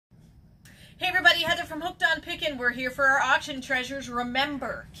Hey everybody, Heather from Hookedonpickin. We're here for our auction treasures.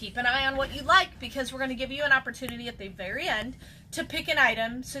 Remember, keep an eye on what you like because we're going to give you an opportunity at the very end to pick an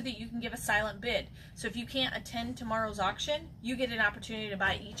item so that you can give a silent bid. So if you can't attend tomorrow's auction, you get an opportunity to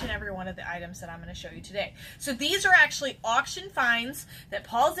buy each and every one of the items that I'm going to show you today. So these are actually auction finds that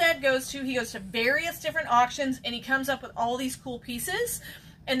Paul Zed goes to. He goes to various different auctions and he comes up with all these cool pieces.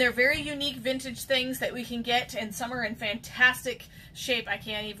 And they're very unique vintage things that we can get, and some are in fantastic shape. I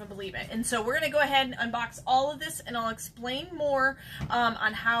can't even believe it. And so we're going to go ahead and unbox all of this, and I'll explain more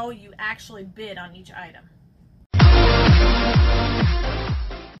on how you actually bid on each item.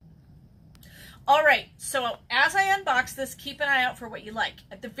 Alright, so as I unbox this, keep an eye out for what you like.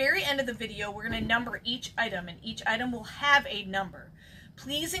 At the very end of the video, we're going to number each item, and each item will have a number.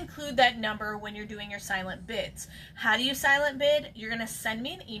 Please include that number when you're doing your silent bids. How do you silent bid? You're going to send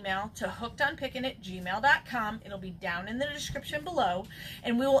me an email to hookedonpickin@gmail.com. It'll be down in the description below.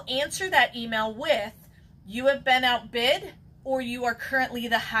 And we will answer that email with, you have been outbid or you are currently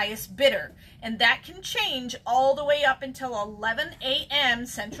the highest bidder. And that can change all the way up until 11 a.m.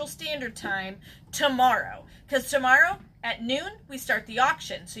 Central Standard Time tomorrow. Because tomorrow at noon, we start the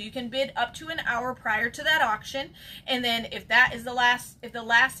auction. So you can bid up to an hour prior to that auction. And then if that is the last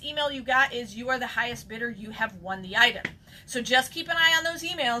email you got is you are the highest bidder, you have won the item. So just keep an eye on those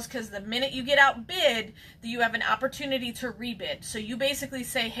emails because the minute you get outbid, you have an opportunity to rebid. So you basically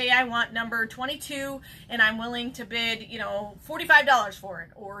say, hey, I want number 22 and I'm willing to bid, you know, $45 for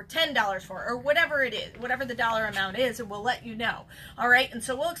it or $10 for it or whatever it is, whatever the dollar amount is, and we'll let you know. All right, and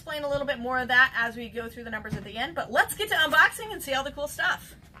so we'll explain a little bit more of that as we go through the numbers at the end, but let's get to unboxing and see all the cool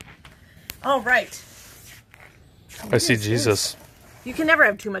stuff. All right. I see Jesus. You can never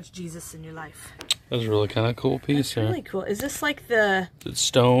have too much Jesus in your life. That's a really kind of cool piece here. Really cool. Is this like the... Is it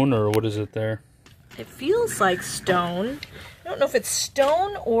stone or what is it there? It feels like stone. I don't know if it's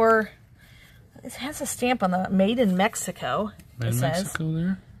stone or... It has a stamp on the Made in Mexico. Made in Mexico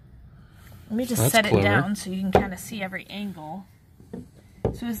there? Let me just set it down so you can kind of see every angle.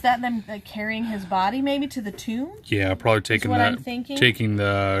 So is that them carrying his body maybe to the tomb? Yeah, probably taking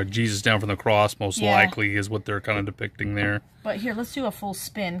the Jesus down from the cross most likely is what they're kind of depicting there. But here, let's do a full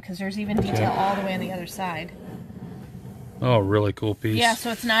spin because there's even detail all the way on the other side. Oh, really cool piece. Yeah,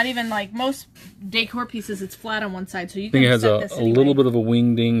 so it's not even like most decor pieces, it's flat on one side. So you can I think it has a little bit of a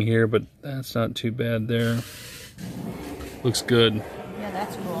wing ding here, but that's not too bad there. Looks good. Yeah,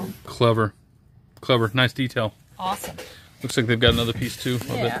 that's cool. Clever. Clever. Nice detail. Awesome. Looks like they've got another piece too.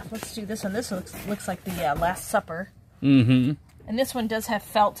 Yeah, let's do this one. This looks like the Last Supper. Mm-hmm. And this one does have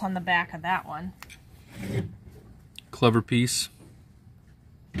felt on the back of that one. Clever piece.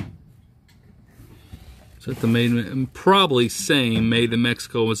 Is that the made in, probably same Made in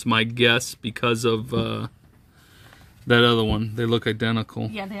Mexico is my guess because of that other one. They look identical.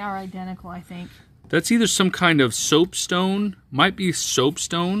 Yeah, they are identical, I think. That's either some kind of soapstone, might be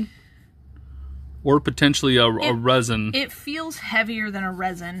soapstone, or potentially a resin. It feels heavier than a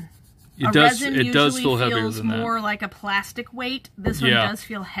resin. It does feel heavier than that. More like a plastic weight. This one does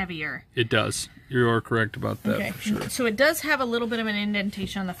feel heavier. It does. You are correct about that. Okay. For sure. So it does have a little bit of an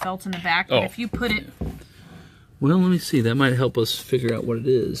indentation on the felt in the back, but if you put it... Well, let me see. That might help us figure out what it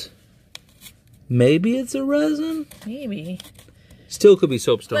is. Maybe it's a resin? Maybe. Still could be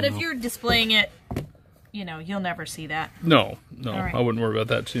soapstone. But if you're displaying it, you know, you'll never see that. No, no. Right. I wouldn't worry about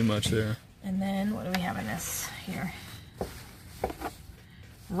that too much there. And then, what do we have in this here?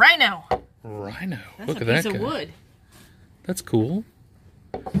 Rhino. Rhino. That's a piece of wood. That's cool.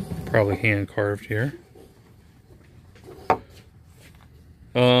 Probably hand carved here.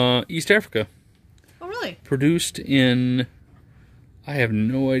 East Africa. Oh, really? Produced in... I have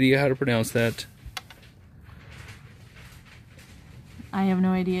no idea how to pronounce that. I have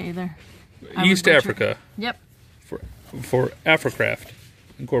no idea either. East Africa. Yep. For Africraft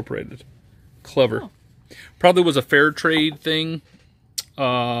Incorporated. Clever. Oh. Probably was a fair trade thing.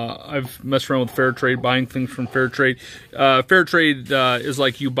 I've messed around with fair trade, buying things from fair trade. Fair trade is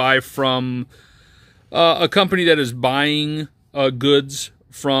like you buy from a company that is buying goods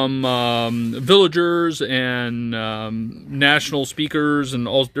from villagers and national speakers and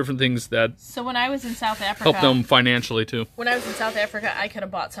all different things that. So when I was in South Africa, help them financially too. When I was in South Africa, I could have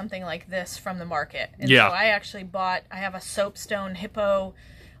bought something like this from the market. And so I actually bought. I have a soapstone hippo.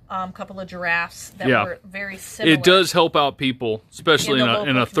 Couple of giraffes that were very similar. It does help out people, especially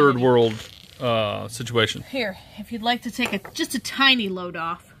in a third world situation. Here, if you'd like to take just a tiny load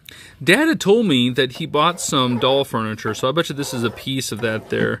off. Dad had told me that he bought some doll furniture, so I bet you this is a piece of that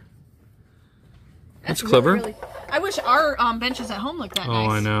there. That's clever. Really, I wish our benches at home looked that nice.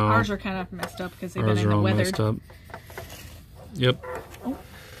 Oh, I know. Ours are kind of messed up because they've been in the weathered. Messed up. Yep. Oh.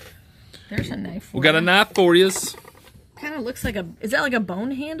 There's a knife for We got a knife for you. Kind of looks like a... Is that like a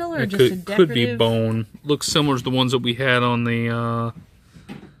bone handle or It just a decorative? could be bone. Looks similar to the ones that we had on the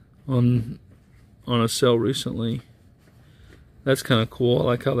on a sale recently. That's kind of cool. I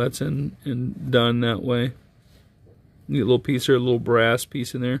like how that's done that way. Neat little piece there, a little brass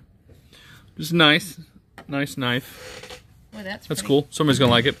piece in there. Just nice knife. Boy, that's cool. Somebody's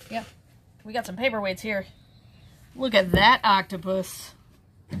gonna like it. Yeah. We got some paperweights here. Look at that octopus.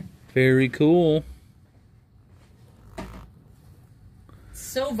 Very cool.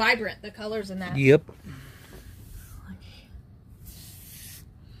 So vibrant, the colors in that. Yep.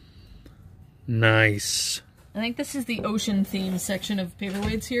 Nice. I think this is the ocean theme section of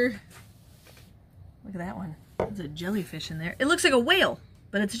paperweights here. Look at that one. There's a jellyfish in there. It looks like a whale,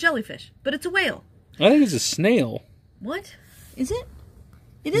 but it's a jellyfish. But it's a whale. I think it's a snail. What? Is it?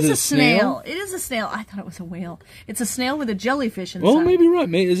 It is a snail. It is a snail. I thought it was a whale. It's a snail with a jellyfish inside. Oh, maybe right.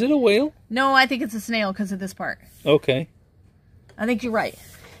 Is it a whale? No, I think it's a snail because of this part. Okay. I think you're right.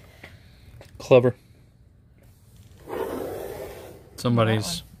 Clever.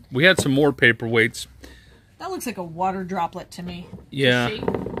 Somebody's... We had some more paperweights. That looks like a water droplet to me. Yeah.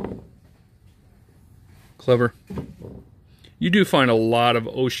 Clever. You do find a lot of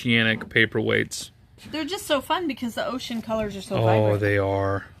oceanic paperweights. They're just so fun because the ocean colors are so vibrant. Oh, they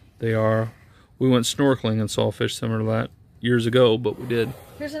are. They are. We went snorkeling and saw fish similar to that years ago, but we did.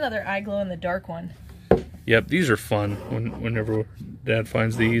 Here's another eye glow in the dark one. Yep, these are fun. Whenever Dad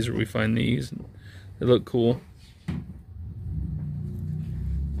finds these or we find these, they look cool.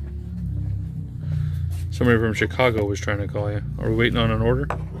 Somebody from Chicago was trying to call you. Are we waiting on an order?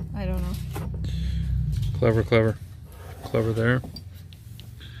 I don't know. Clever, clever. Clever there.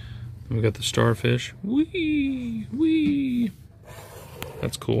 And we got the starfish. Wee, wee.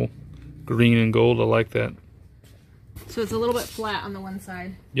 That's cool. Green and gold, I like that. So it's a little bit flat on the one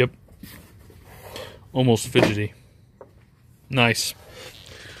side. Yep. Almost fidgety. Nice.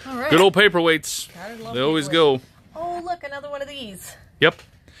 All right. Good old paperweights. They always go. Oh, look, another one of these. Yep.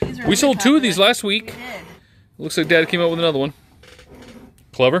 We sold 2 of these last week. We did. Looks like Dad came up with another one.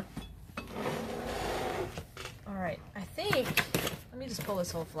 Clever. All right. I think... Let me just pull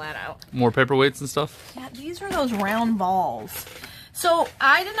this whole flat out. More paperweights and stuff? Yeah, these are those round balls. So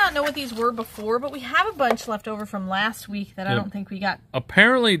I did not know what these were before, but we have a bunch left over from last week that I don't think we got.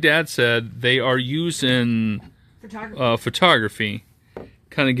 Apparently, Dad said they are used in photography.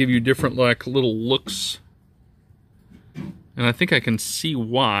 Kind of give you different like little looks. And I think I can see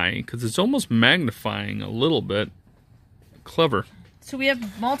why, because it's almost magnifying a little bit. Clever. So we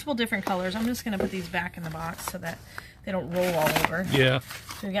have multiple different colors. I'm just going to put these back in the box so that they don't roll all over. Yeah.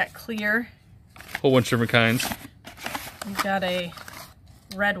 So we got clear. Whole bunch of different kinds. We've got a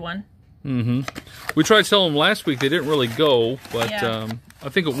red one. Mm-hmm. We tried selling them last week. They didn't really go, but Yeah. I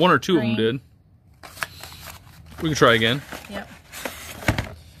think 1 or 2 of them did. We can try again. Yep.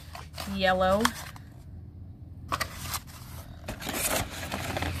 Yellow.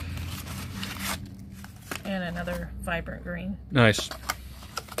 And another vibrant green. Nice.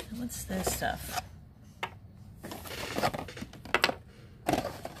 What's this stuff?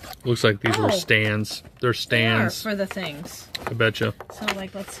 Looks like these were stands. They're stands. They are for the things. I betcha. So,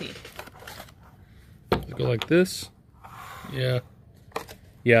 like, let's see. They go like this. Yeah.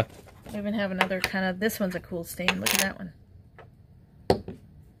 Yeah. We even have another kind of... This one's a cool stand. Look at that one.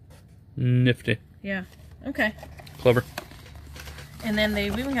 Nifty. Yeah. Okay. Clever. And then we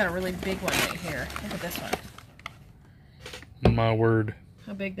even got a really big one right here. Look at this one. My word.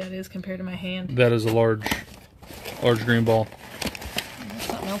 How big that is compared to my hand. That is a large green ball. There's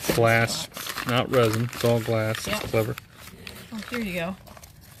something else in Glass. this box. Not resin. It's all glass. Yep. It's clever. Oh, here you go.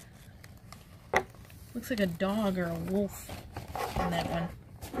 Looks like a dog or a wolf in that one.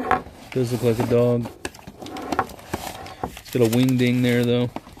 Does look like a dog. It's got a wing ding there, though,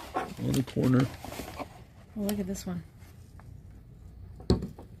 on the corner. Oh, look at this one.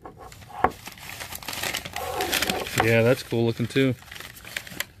 Yeah, that's cool looking, too.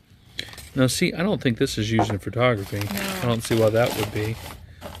 Now, see, I don't think this is used in photography. No. I don't see why that would be.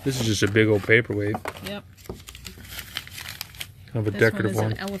 This is just a big old paperweight. Yep. Kind of a This decorative one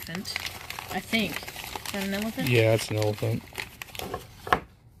one. is an elephant, I think. Is that an elephant? Yeah, it's an elephant.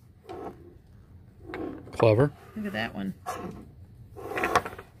 Clever. Look at that one.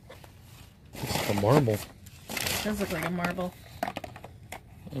 It's like a marble. It does look like a marble.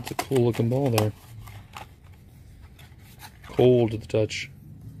 That's a cool looking ball there. Cold to the touch.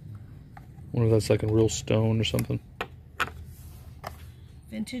 Wonder if that's like a real stone or something.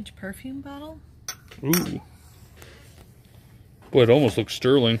 Vintage perfume bottle? Ooh. Boy, it almost looks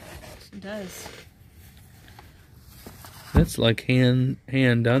sterling. It does. That's like hand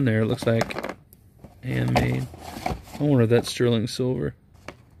done there. It looks like handmade. I wonder if that's sterling silver.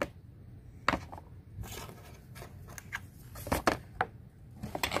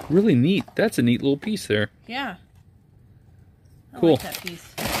 Really neat. That's a neat little piece there. Yeah. Cool. I like that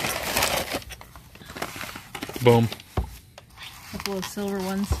piece. Boom. A couple of silver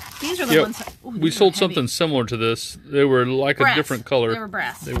ones. These are the ones. That, ooh, we sold something similar to this. They were like brass. A different color. They were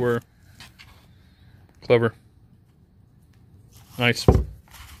brass. They were clever. Nice. All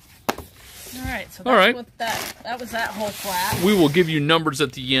right. So that's what that was that whole flat. We will give you numbers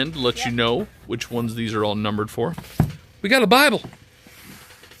at the end to let you know which ones these are all numbered for. We got a Bible.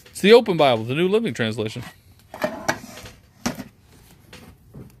 It's the Open Bible, the New Living Translation.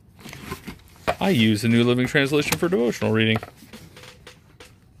 I use the New Living Translation for devotional reading.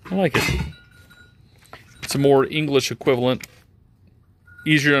 I like it. It's a more English equivalent.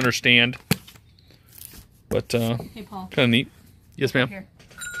 Easier to understand. But, hey, Paul. kind of neat. Yes, ma'am. Here.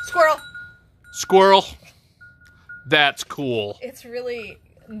 Squirrel. Squirrel. That's cool. It's really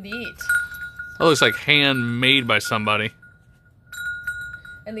neat. That looks like handmade by somebody.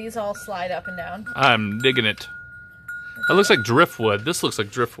 And these all slide up and down. I'm digging it. That looks like driftwood. This looks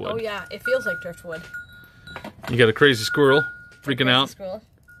like driftwood. Oh, yeah. It feels like driftwood. You got a crazy squirrel freaking out. Squirrel.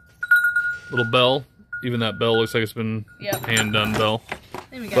 Little bell. Even that bell looks like it's been hand-done bell.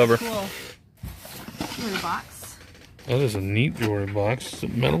 Then we got Clever. a cool jewelry box. That is a neat jewelry box. Is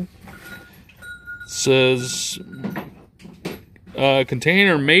it metal? It says,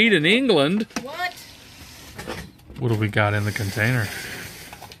 container made in England. What? What do we got in the container?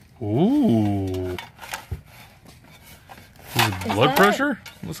 Ooh. Blood pressure?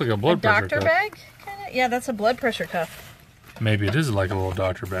 Looks like a blood pressure doctor cuff. bag? Kinda? Yeah, that's a blood pressure cuff. Maybe it is like a little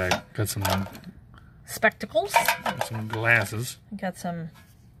doctor bag. Got some Spectacles. glasses. Got some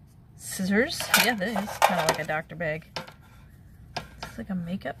scissors. Yeah, this is kind of like a doctor bag. It's like a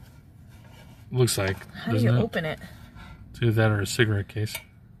makeup. Looks like. How do you open it? It's either that or a cigarette case.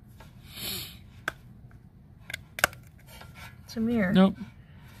 It's a mirror. Nope.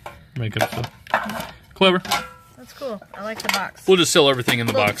 Makeup stuff. Clever. That's cool. I like the box. We'll just sell everything in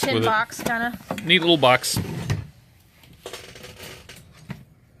the Little box tin with box, kind of. it. Neat little box.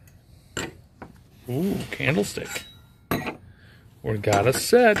 Ooh, candlestick. We got a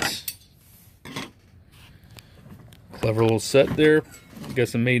set. Clever little set there. Got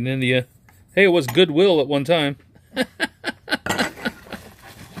some made in India. Hey, it was Goodwill at one time.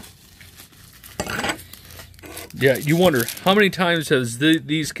 Yeah, you wonder how many times has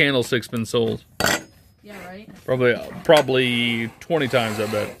these candlesticks been sold? Yeah, right. Probably 20 times, I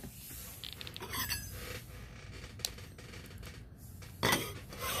bet.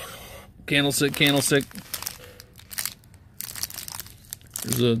 Candlestick, candlestick.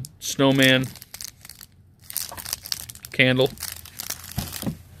 There's a snowman candle.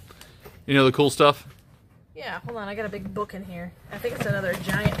 You know the cool stuff? Yeah, hold on. I got a big book in here. I think it's another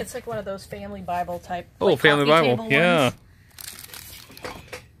giant. It's like one of those family Bible type. Oh, like family Bible. Yeah. Ones.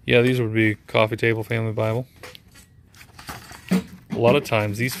 Yeah, these would be coffee table family Bible. A lot of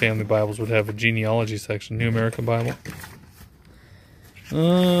times these family Bibles would have a genealogy section. New American Bible.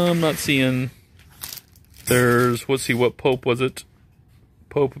 I'm not seeing. There's, let's see, what Pope was it?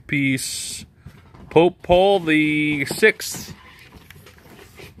 Pope a piece. Pope Paul the Sixth.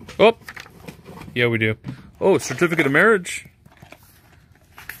 Oh, yeah, we do. Oh, certificate of marriage.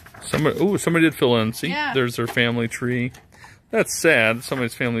 Somebody did fill in. See, yeah. There's their family tree. That's sad.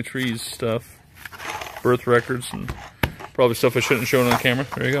 Somebody's family trees stuff, birth records, and probably stuff I shouldn't show on camera.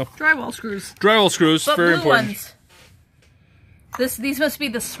 There you go. Drywall screws. Drywall screws, But very blue important. Ones. These must be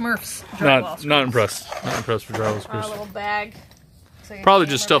the Smurfs drywall screws. Not impressed. Not impressed with drywall screws. A little bag. Like probably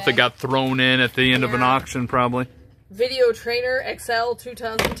just stuff bag. that got thrown in at the end of an auction, probably. Video Trainer XL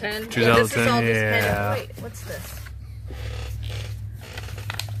 2010. 2010, yeah. This is all just yeah. Wait, what's this?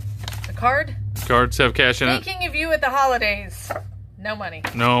 A card? Cards have cash in it. Thinking of you at the holidays. No money.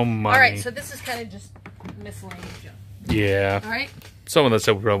 No money. Alright, so this is kind of just miscellaneous junk. Yeah. Alright. Some of that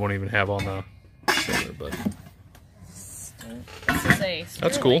stuff we probably won't even have on the shoulder, but This is a sterling.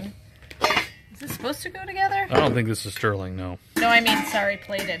 that's cool. Is this supposed to go together? I don't think this is sterling, no. No, I mean, sorry,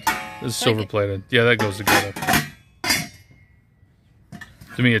 plated. This is silver plated. Yeah, that goes together.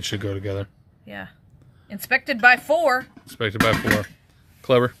 To me, it should go together. Yeah. Inspected by 4. Inspected by 4.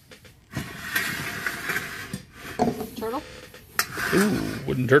 Clever. Turtle? Ooh,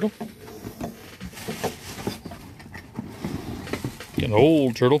 wooden turtle. An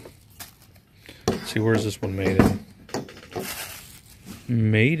old turtle. Let's see, where's this one made in?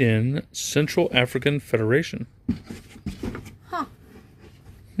 Made in Central African Federation. Huh.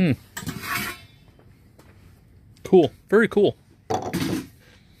 Cool. Very cool. We've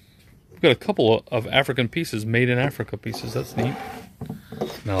got a couple of African pieces, made in Africa pieces. That's neat.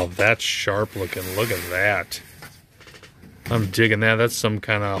 Now that's sharp looking. Look at that. I'm digging that. That's some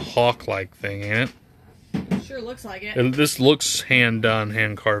kind of hawk-like thing, ain't it? Sure looks like it. This looks hand done,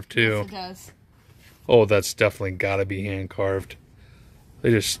 hand carved too. Yes, it does. Oh, that's definitely got to be hand carved.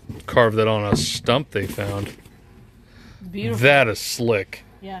 They just carved that on a stump they found. Beautiful. That is slick.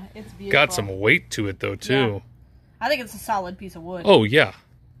 Yeah, it's beautiful. Got some weight to it though too. Yeah. I think it's a solid piece of wood. Oh yeah.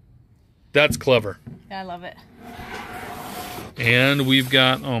 That's clever. Yeah, I love it. And we've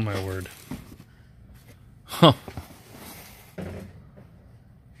got, oh my word. Huh.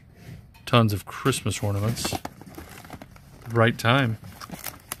 Tons of Christmas ornaments. Right time.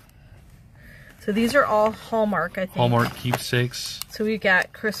 So these are all Hallmark, I think. Hallmark keepsakes. So we've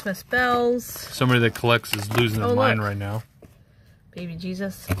got Christmas bells. Somebody that collects is losing their mind right now. Baby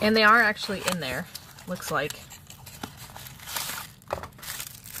Jesus. And they are actually in there, looks like.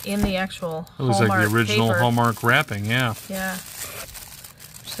 In the actual Hallmark. It looks like the original paper. Hallmark wrapping, yeah. Yeah. I'm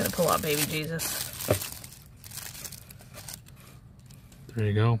just going to pull out Baby Jesus. There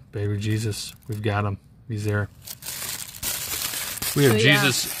you go. Baby Jesus. We've got him. He's there. We have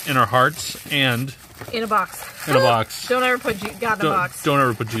Jesus in our hearts and... in a box. In a box. Don't ever put God in a box. Don't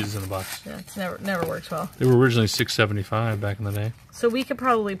ever put Jesus in a box. Yeah, it's never works well. They were originally $6.75 back in the day. So we could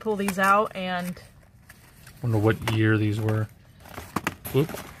probably pull these out and... wonder what year these were. Whoop.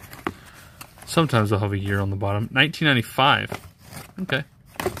 Sometimes they'll have a year on the bottom. 1995. Okay.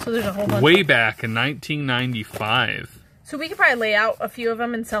 So there's a whole bunch. Way back in 1995. So we could probably lay out a few of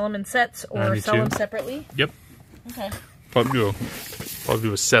them and sell them in sets or 92. sell them separately. Yep. Okay. Probably do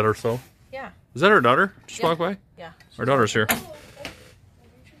a set or so. Yeah. Is that our daughter? Just walk by? Yeah. Our daughter's here.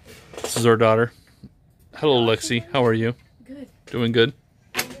 This is our daughter. Hello, Lexi. How are you? Good. Doing good?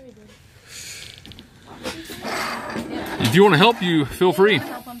 If you want to help, you feel free.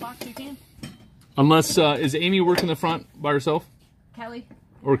 Help unbox, you can. Unless, is Amy working the front by herself? Kelly.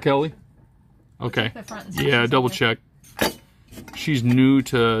 Or Kelly? Okay. The front Yeah, double check. She's new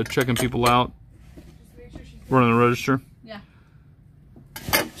to checking people out. Running the register. Yeah.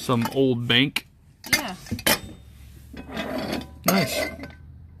 Some old bank. Yeah. Nice.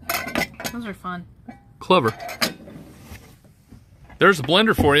 Those are fun. Clever. There's a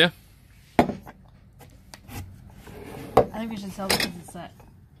blender for you. I think we should sell this as a set.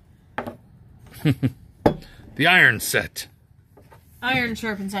 The iron set. Iron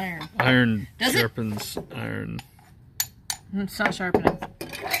sharpens iron. Iron sharpens iron. It's not sharpening.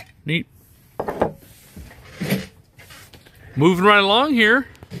 Neat. Moving right along here.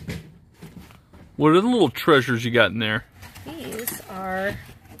 What are the little treasures you got in there? These are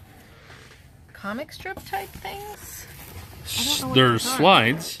comic strip type things. They're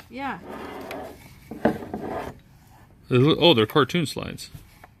slides. Yeah. Oh, they're cartoon slides.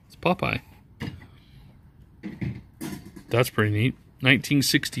 It's Popeye. That's pretty neat.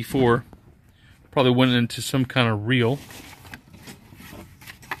 1964. Probably went into some kind of reel.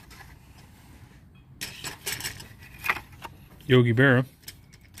 Yogi Berra.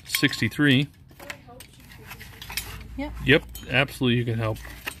 63. Yep. Yep, absolutely you can help.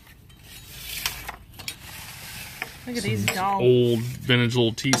 Look at these dolls. Old vintage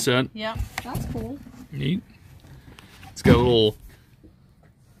little tea set. Yep. That's cool. Neat. It's got a little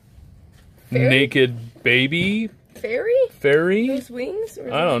naked baby. Fairy? Those wings?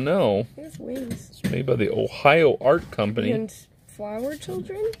 I don't know. Those wings. It's made by the Ohio Art Company. And flower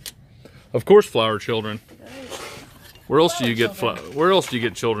children? Of course, flower children. Nice. Where else do you get where else do you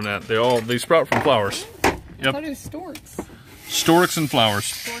get children at? They sprout from flowers. I Yep. thought it was storks. Storks and flowers.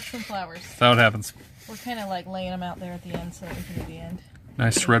 Storks and flowers. That's how it happens. We're kind of like laying them out there at the end so that we can do the end.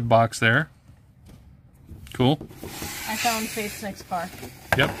 Nice thread box there. Cool. I found Faith's next car.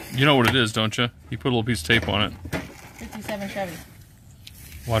 Yep. You know what it is, don't you? You put a little piece of tape on it. 57 Chevy.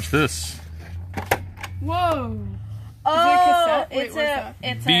 Watch this. Whoa. Oh, it's a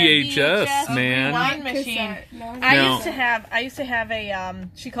VHS, man. Rewind machine. I used to have a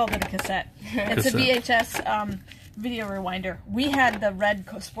she called it a cassette. It's a VHS video rewinder. We had the red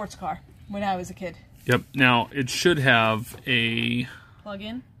sports car when I was a kid. Yep. Now it should have a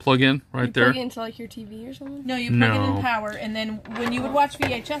plug-in right there. Plug into like your TV or something? No, you plug it in power, and then when you would watch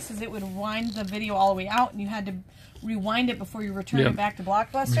VHSs, it would wind the video all the way out, and you had to rewind it before you return it back to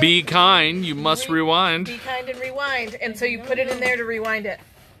Blockbuster. Be kind, you must rewind. Be kind and rewind, and so you put it in there to rewind it.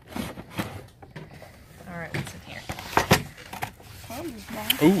 All right, what's in here?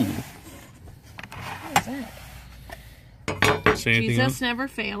 Ooh. What is that? See anything Jesus else? never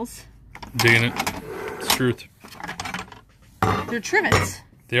fails. Digging it. It's truth. They're trivets.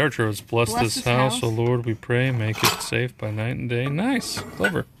 The archer has blessed this house, O Lord, we pray, make it safe by night and day. Nice.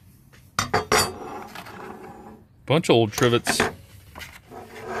 Clever. Bunch of old trivets.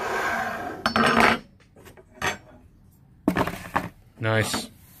 Nice.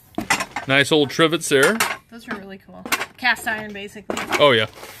 Nice old trivets there. Those are really cool. Cast iron, basically. Oh, yeah.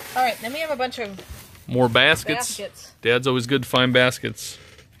 All right, then we have a bunch of more baskets. Dad's always good to find baskets.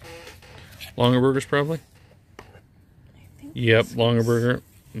 Longerburgers, probably? Yep, Longerburger.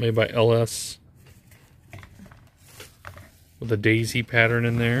 Made by LS. With a daisy pattern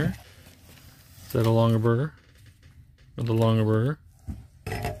in there. Is that a Longerburger? With a Longerburger?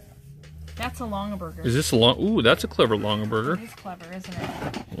 That's a Longerburger. Is this a long? Ooh, that's a clever Longerburger. It is clever, isn't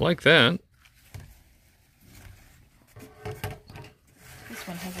it? I like that. This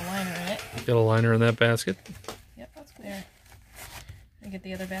one has a liner in it. Got a liner in that basket. Yep, that's cool. There. Let me get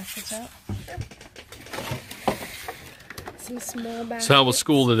the other baskets out. Sure. Some small baskets. So how was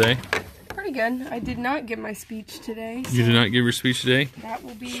school today? Pretty good. I did not give my speech today. So you did not give your speech today? That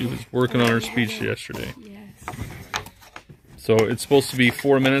will be... She was working on her speech yesterday. Yes. So it's supposed to be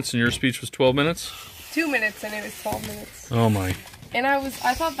 4 minutes and your speech was 12 minutes? 2 minutes and it was 12 minutes. Oh my. And I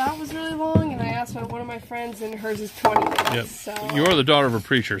thought that was really long, and I asked one of my friends, and hers is 20 minutes. Yep. So, you are the daughter of a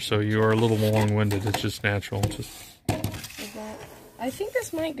preacher, so you are a little long-winded. It's just natural. I think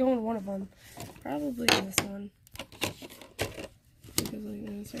this might go in one of them. Probably this one.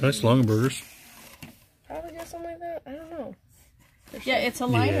 Nice Longerburgers. Probably go something like that. I don't know. Yeah, it's a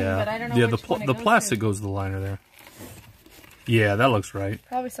liner, but I don't know which one it the goes plastic to. goes to the liner there. Yeah, that looks right.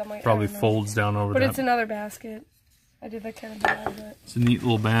 Probably something like Probably folds down over but that. But it's another basket. I did that kind of bad, but... It's a neat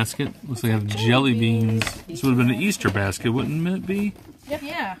little basket. Looks like they have jelly beans. This would have been an Easter basket, wouldn't it be? Yep.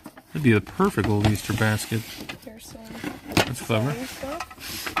 Yeah. That'd be the perfect little Easter basket. Here's some That's clever.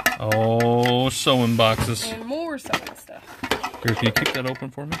 stuff. Oh, sewing boxes. And more sewing stuff. Here, can you keep that open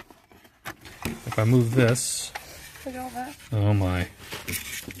for me? If I move this... Look at all that. Oh my.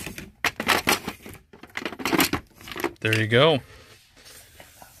 There you go.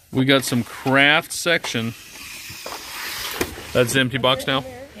 We got some craft section. That's the empty box now.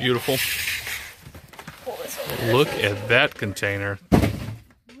 Beautiful. Look at that container.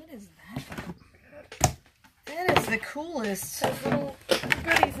 What is that? That is the coolest. There's little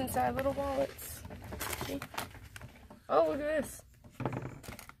goodies inside, little wallets. See? Oh, look at this.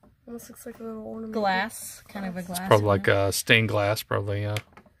 Almost looks like a little ornament. Glass. Kind of a glass. It's probably like stained glass, probably, yeah.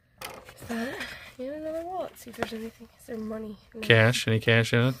 Is that? Yeah, another wallet. See if there's anything. Is there money? No. Cash? Any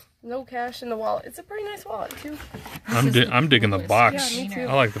cash in it? No cash in the wallet. It's a pretty nice wallet, too. I'm digging the box. Yeah, me too.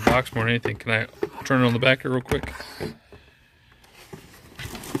 I like the box more than anything. Can I turn it on the back here real quick?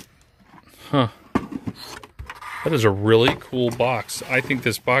 Huh. That is a really cool box. I think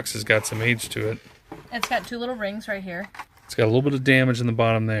this box has got some age to it. It's got two little rings right here. It's got a little bit of damage in the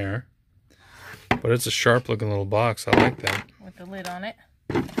bottom there. But it's a sharp looking little box. I like that. With the lid on it.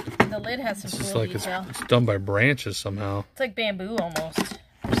 The lid has some It's cool like detail. it's done by branches somehow. It's like bamboo almost,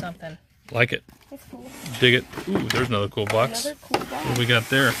 or something. Like it. That's cool. Dig it. Ooh, there's another cool box. Another cool box. What do we got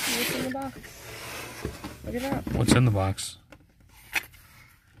there? What's in the box? Look at that. What's in the box?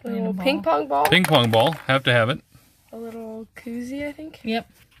 A little ping pong ball. Ping pong ball. Have to have it. A little koozie, I think. Yep.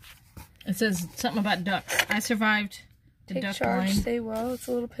 It says something about ducks. I survived the Take duck charge, line. stay well. It's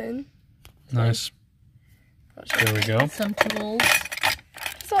a little pin. Nice. There we go. Some tools.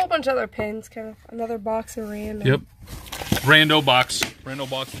 Just a whole bunch of other pins. Kind of another box of random. Yep. Rando box. Rando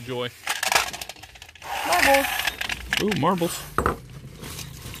box of joy. Marbles. Ooh, marbles.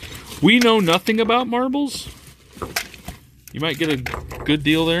 We know nothing about marbles. You might get a good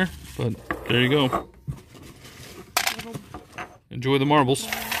deal there, but there you go. Enjoy the marbles.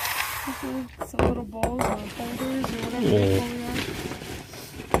 Some little balls or folders or whatever they call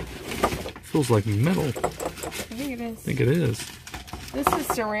that. Feels like metal. I think it is. I think it is. This is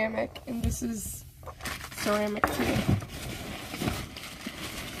ceramic, and this is ceramic too.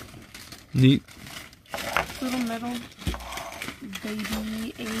 Neat. Little metal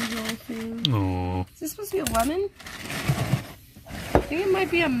baby angel thing. Oh. Is this supposed to be a lemon? I think it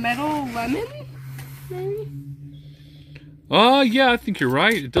might be a metal lemon, maybe? Yeah, I think you're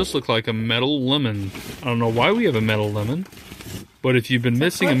right. It does look like a metal lemon. I don't know why we have a metal lemon, but if you've been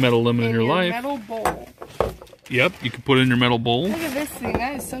missing a metal lemon in your life, metal bowl. yep, you can put it in your metal bowl. Look at this thing.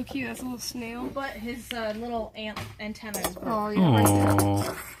 That is so cute. That's a little snail. But his little antenna is broken. Oh, yeah.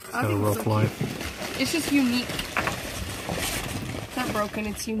 Oh, it's I got a think it's rough so life. It's just unique. It's not broken.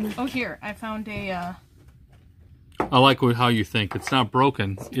 It's unique. Oh, here. I found a... I like how you think. It's not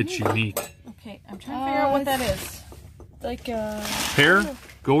broken. It's unique. Okay, I'm trying to figure out what that is. Like Pear?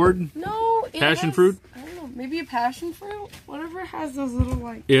 Gourd? No. Passion fruit? I don't know. Maybe a passion fruit? Whatever has those little,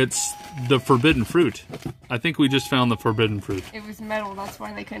 like... It's the forbidden fruit. I think we just found the forbidden fruit. It was metal, that's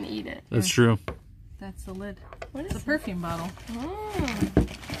why they couldn't eat it. That's true. That's the lid. What is it's a perfume bottle. Oh.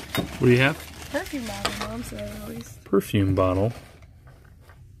 What do you have? Perfume bottle, Mom said at least. Perfume bottle.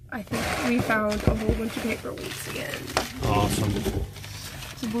 I think we found a whole bunch of paper weights again. Awesome.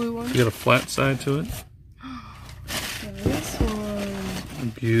 It's a blue one. You got a flat side to it. This one.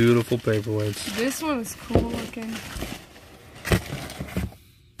 Beautiful paperweights. This one is cool looking.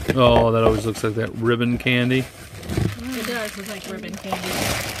 Oh, that always looks like that ribbon candy. It does look like ribbon candy.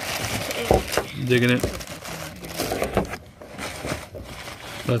 Digging it.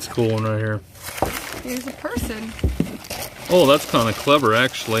 That's a cool one right here. Here's a person. Oh, that's kind of clever,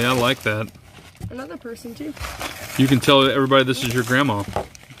 actually. I like that. Another person, too. You can tell everybody this is your grandma.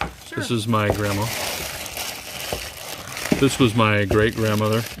 Sure. This is my grandma. This was my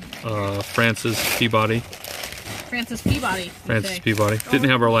great-grandmother, Frances Peabody. Frances Peabody. Frances Peabody. Didn't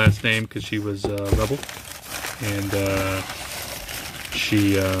have her last name because she was a rebel. And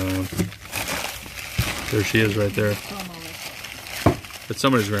there she is right there. It's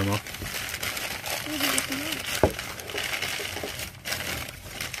somebody's grandma.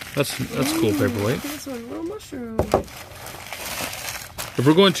 That's cool paperweight. This one, little mushroom. If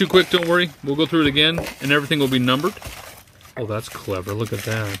we're going too quick, don't worry. We'll go through it again, and everything will be numbered. Oh, that's clever. Look at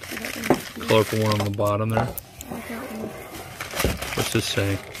that. Colorful one on the bottom there. What's this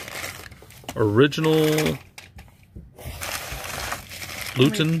say? Original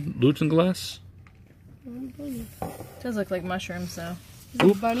Luton glass? Does look like mushrooms, though.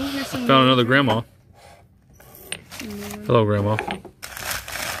 Oop. Bunny, here's some Found another grandma. Hello, grandma.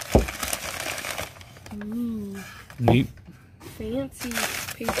 Ooh, Neat. fancy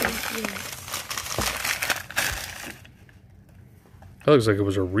paper weights. That looks like it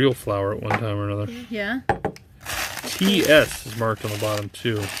was a real flower at one time or another. Yeah. TS is marked on the bottom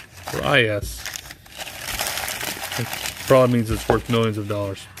too, or IS. It probably means it's worth millions of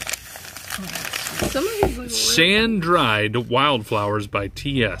dollars. Some of these look Sand-dried wildflowers by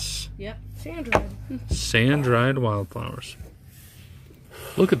TS. Yep. Sandra. Sand-dried wildflowers.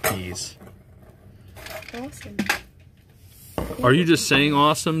 Look at these. Awesome. Are you just saying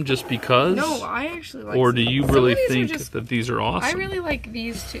awesome just because? No, I actually like. Or do you really these are think just- that these are awesome? I really like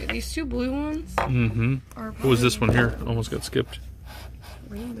these two. These two blue ones Mm-hmm. are. What was this one here? Almost got skipped.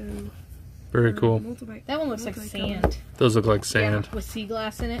 Rainbow. Very cool. That one looks like Multi-colored. sand. Those look like sand. Yeah, with sea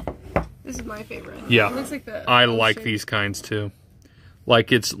glass in it. This is my favorite. Yeah. It looks like the. I like ocean. these kinds too.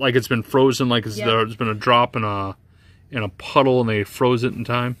 Like it's been frozen, like there's been a drop in a puddle and they froze it in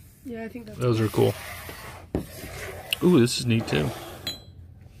time. Yeah, I think that's. Those are cool. Ooh, this is neat too.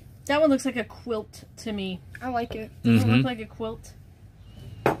 That one looks like a quilt to me. I like it. Does it look like a quilt?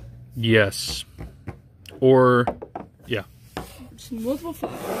 Yes. Or, yeah. Just multiple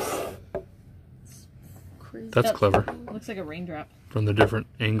flowers. Crazy. That's clever. It looks like a raindrop. From the different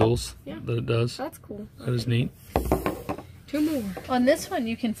angles Yeah. that it does. That's cool. That is neat. Two more. On this one,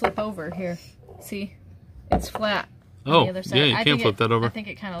 you can flip over here. See? It's flat. On Oh, the other side. yeah, you I can think flip that over. I think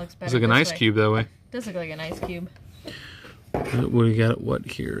it kind of looks better. It's like an this ice way. cube that way. It does look like an ice cube. We got what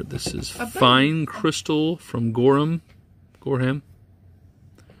here? This is bunny. fine crystal from Gorham,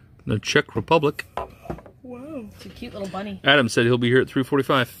 the Czech Republic. Whoa. It's a cute little bunny. Adam said he'll be here at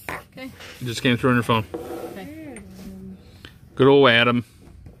 3:45. Okay. He just came through on your phone. Okay. Good old Adam.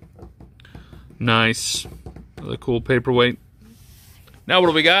 Nice. Another cool paperweight. Now what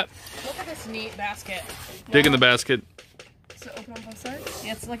do we got? Look at this neat basket. Dig in the basket. Is it open on both sides?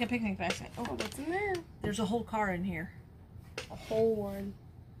 Yeah, it's like a picnic basket. Oh, what's in there? There's a whole car in here. A whole one.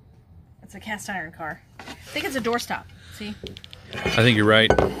 It's a cast iron car. I think it's a doorstop. See? I think you're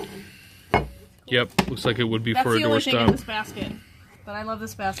right. Yep, looks like it would be That's for a the only thing in doorstop. this basket. But I love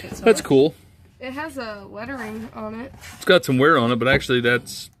this basket so That's much. cool. It has a lettering on it. It's got some wear on it, but actually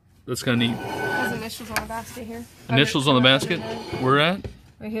that's kind of neat. It has initials on the basket here. Initials on the basket. Where at?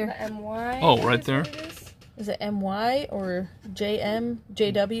 Right here. The MY. Oh, right there. Is it MY or JM?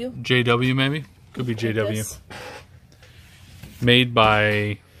 JW? JW maybe? Could be JW. This. Made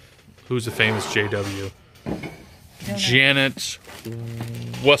by, who's the famous JW? Janet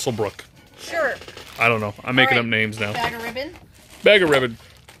Wesselbrook. Sure. I don't know. I'm making All right. up names now. Bag of ribbon. Bag of ribbon.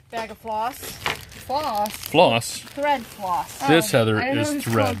 Bag of floss. Floss. Floss. Thread floss. This, Heather, I didn't know is it was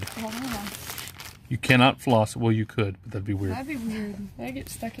thread. called- Hold on. You cannot floss. Well, you could, but that'd be weird. That'd be weird. That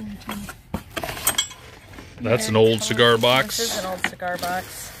gets stuck in your teeth. That's an old cigar This is box. an old cigar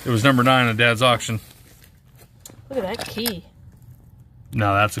box. It was number 9 at Dad's auction. Look at that key.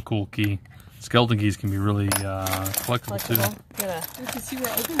 No, that's a cool key. Skeleton keys can be really collectible too. Collectible. Look at You can see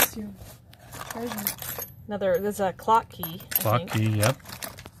where it opens to. Treasure. There's a clock key. Clock key, yep.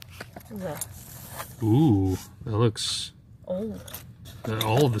 There's Ooh, that looks... old.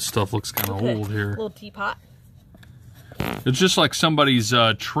 All of this stuff looks kind of old here. Little teapot. It's just like somebody's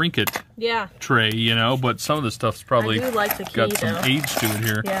trinket tray, you know, but some of the stuff's probably I do like the key, got some age to it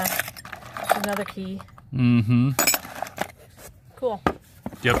here. Yeah. Another key. Mm-hmm. Cool.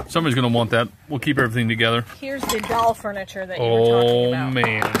 Yep, somebody's going to want that. We'll keep everything together. Here's the doll furniture that you were talking about. Oh,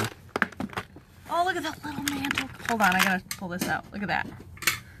 man. Oh, look at that little mantle. Hold on, I got to pull this out. Look at that.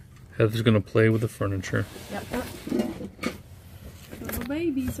 Heather's going to play with the furniture. Yep. Little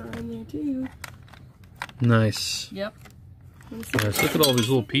babies are in there too. Nice. Yep. Nice. Look at all these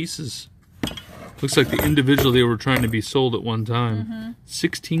little pieces. Looks like the individual they were trying to be sold at one time.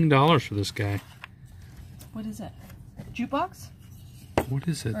 $16 for this guy. What is it? Jukebox? What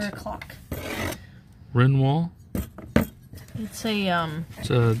is it? Or a clock? Renwall? It's a It's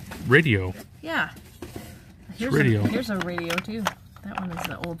a radio. Yeah. Here's radio. Here's a radio too. That one is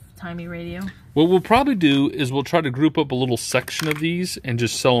the old-timey radio. What we'll probably do is we'll try to group up a little section of these and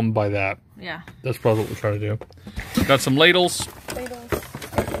just sell them by that. Yeah. That's probably what we'll try to do. Got some ladles.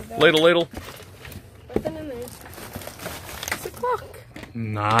 Ladle. Ladle. Nothing in there. It's a clock.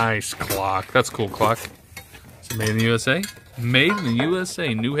 Nice clock. That's a cool clock. It's made in the USA. Made in the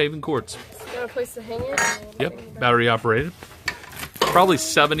USA. New Haven Quartz. Got a place to hang it. Yep. Battery operated. Probably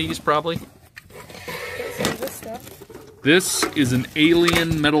 70s, probably. Some of this stuff. This is an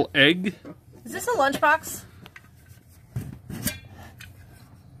alien metal egg. Is this a lunchbox?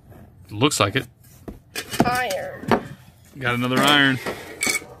 Looks like it. Iron. Got another iron.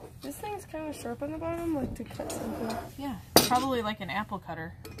 This thing's kind of sharp on the bottom, like to cut something. Yeah. Probably like an apple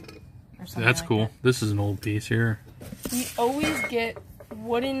cutter. Or something That's like cool. that. This is an old piece here. We always get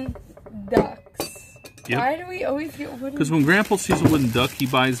wooden ducks. Yep. Why do we always get wooden Because when Grandpa sees a wooden duck, he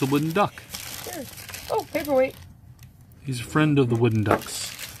buys the wooden duck. Sure. Oh, paperweight. He's a friend of the wooden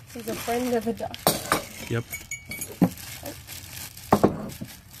ducks. He's a friend of a duck. Yep.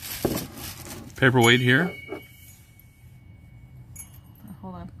 Paperweight here.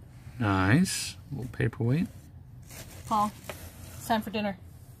 Hold on. Nice. A little paperweight. Paul, it's time for dinner.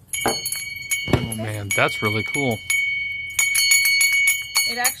 Oh man, that's really cool.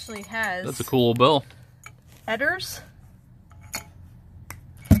 It actually has That's a cool old bell. headers.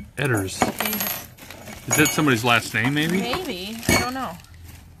 Edders. Is that somebody's last name, maybe? Maybe. I don't know.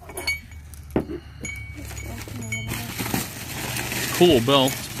 Cool old bell.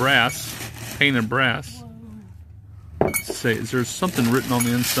 It's brass. Painted brass. Let's see, is there something written on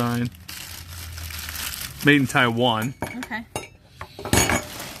the inside? Made in Taiwan. Okay.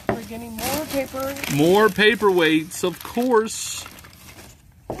 We're getting more paper. More paperweights, of course.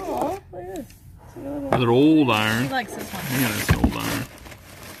 Oh, look at this. It's another Another old He iron. likes this one. Yeah, that's an old iron.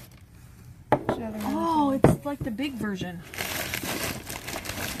 Oh, it's like the big version.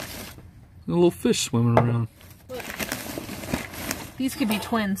 A little fish swimming around. Look. These could be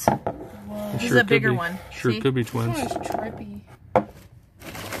twins. Whoa. This is Sure a could bigger be. one. Sure See? could be This twins. one is trippy.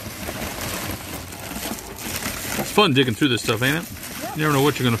 It's fun digging through this stuff, ain't it? Yep. You never know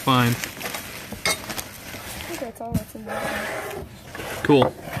what you're going to find. I think that's all that's in there.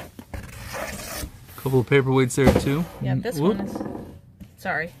 Cool. Couple of paperweights there, too. Yeah, this Whoop. one is...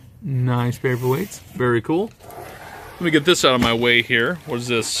 Sorry. Nice paperweights. Very cool. Let me get this out of my way here. What is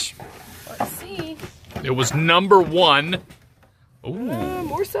this? Let's see. It was #1. Ooh,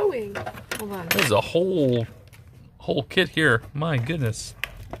 More sewing. Hold on. there's a whole kit here. My goodness.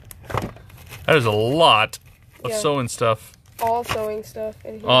 That is a lot of Yeah. sewing stuff. All sewing stuff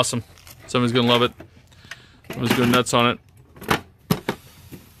in here. Awesome. Somebody's going to love it. Somebody's going nuts on it.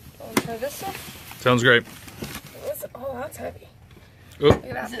 I'll try this stuff. Sounds great. Oh, that's heavy. Oh, Look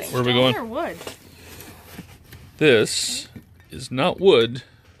at that thing. where are we going? Or wood? This is not wood.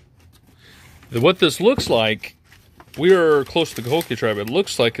 What this looks like, we are close to the Cahokia tribe. It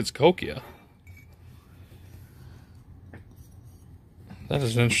looks like it's Cahokia. That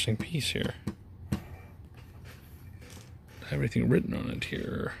is an interesting piece here. Everything written on it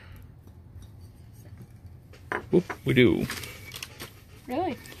here. Whoop, we do.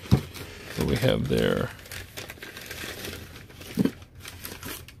 Really? What do we have there?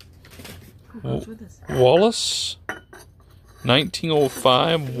 Who goes with this? Wallace,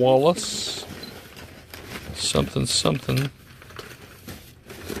 1905 Wallace, something something.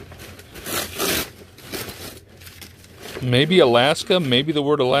 Maybe Alaska, maybe the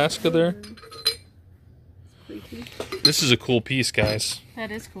word Alaska there. This is a cool piece, guys. That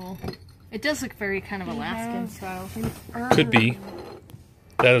is cool. It does look very kind of Alaskan style. Could be.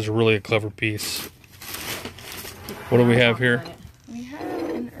 That is really a clever piece. What do we have here? We have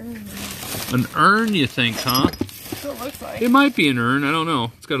an urn. An urn, you think, huh? That's what it looks like. It might be an urn. I don't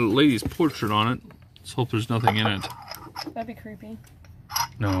know. It's got a lady's portrait on it. Let's hope there's nothing in it. That'd be creepy.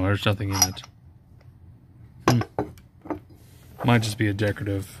 No, there's nothing in it. Might just be a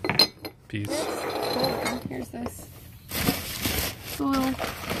decorative piece. Oh, here's this. It's a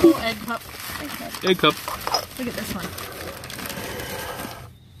Little egg cup. Egg cup. Look at this one.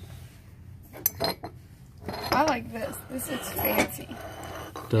 I like this. This is fancy.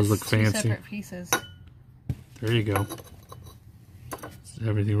 Does look Two fancy. separate pieces. There you go. Is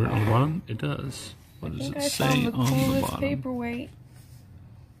everything written on the bottom? It does. What does it say on the bottom? Paperweight.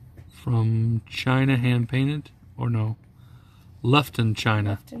 From China, hand painted? Or no? Left in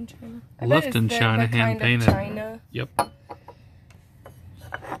China. Left in China. Left in China, hand painted. China. Yep.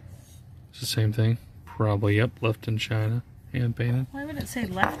 It's the same thing. Probably, yep. Left in China, hand painted. Why would it say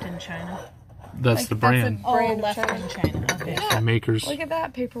left in China? That's Like, the that's brand. a brand of left China. in China. Okay. The makers. Look at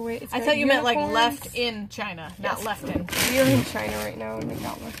that paperweight. It's I got thought you meant like unicorns. left in China, not left in. We're in China right now and we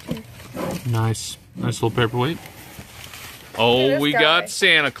got left here. Nice. Nice little paperweight. Oh, this we guy. got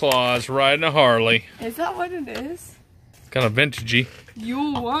Santa Claus riding a Harley. Is that what it is? Kind of vintagey.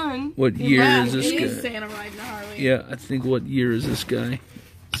 Yule 1. What year Yeah, is it this is guy? Santa riding a Harley. Yeah, I think what year is this guy?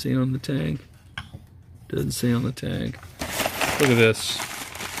 See on the tag? Doesn't say on the tag. Look at this.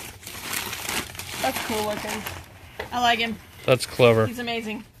 That's cool looking. I like him. That's clever. He's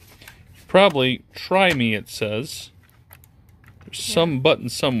amazing. Probably try me, it says. There's some button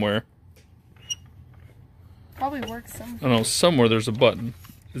somewhere. Probably works some. I don't know, somewhere there's a button.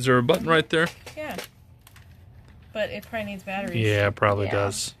 Is there a button right there? Yeah. But it probably needs batteries. Yeah, it probably Yeah.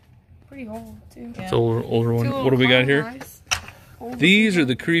 does. Pretty old, too. Yeah. It's an older one. Two What do we got here? eyes. Old These are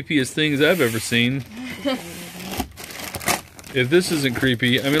looking. the creepiest things I've ever seen. If this isn't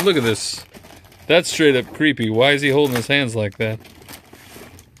creepy, I mean, look at this. That's straight up creepy. Why is he holding his hands like that?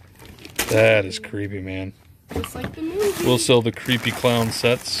 That is creepy, man. Just like the movie. We'll sell the creepy clown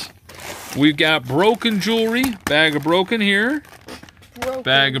sets. We've got broken jewelry. Bag of broken here. Broken.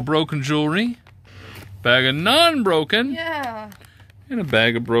 Bag of broken jewelry. Bag of non-broken. Yeah. And a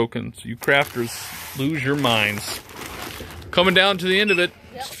bag of broken. So you crafters lose your minds. Coming down to the end of it.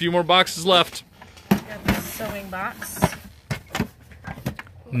 Yep. Just a few more boxes left. Got the sewing box.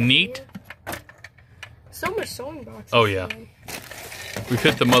 Neat. So much sewing boxes. Oh, yeah. We've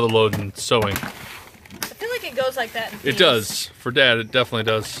hit the mother load in sewing. I feel like it goes like that in It these. does. For Dad, it definitely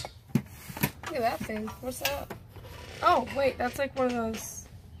does. Look at that thing. What's that? Oh, wait. That's like one of those. Is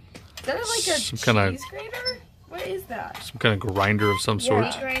that like a Some cheese kinda- grater? What is that? Some kind of grinder of some sort.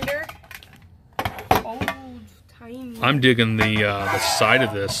 Yeah. Grinder. Old, tiny. I'm digging the side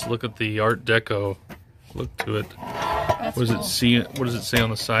of this. Look at the Art Deco look to it. That's What does cool. it see? What does it say on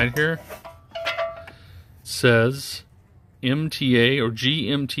the side here? It says MTA or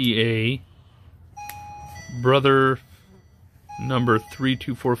GMTA brother number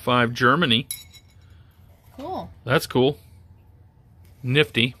 3245 Germany. Cool. That's cool.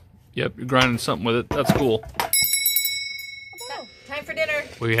 Nifty. Yep, you're grinding something with it. That's cool. Oh, Time for dinner.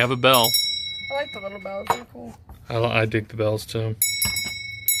 We have a bell. I like the little bells. They're cool. I dig the bells too.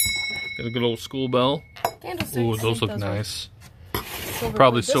 Got a good old school bell. Candlesticks. Ooh, those look Those are- nice. Silver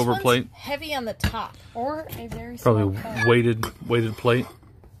Probably plate. This silver one's plate. heavy on the top. Or a very small Probably cup. weighted plate.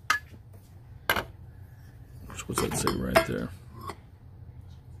 What's that say right there?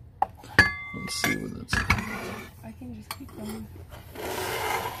 Let's see what that's. I can just keep going.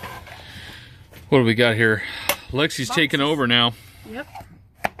 What do we got here? Lexi's taking over now. Yep.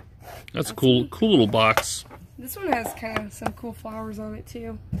 That's a cool little box. This one has kind of some cool flowers on it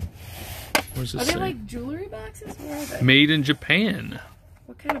too. What does Are it they say? like jewelry boxes? What are they? Made in Japan.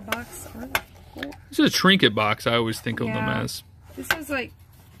 What kind of box are they? Cool. This is a trinket box. I always think of them Yeah. as. This is like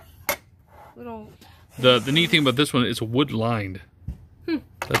little. The neat thing about this one is wood lined.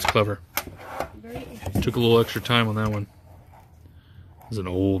 That's clever. Very interesting. Took a little extra time on that one. It's an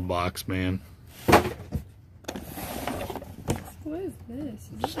old box, man. What is this?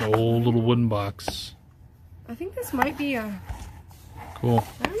 It's an old little wooden box. I think this might be a. Cool.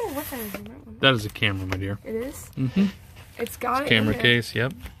 I don't know what that is in that one. That is a camera, my dear. It is. Mm-hmm. It's got it. Camera in there. case,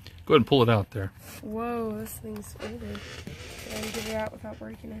 yep. Go ahead and pull it out there. Whoa, this thing's folded. Can I get it out without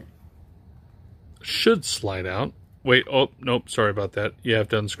breaking it? Should slide out. Wait, oh, nope, sorry about that. You have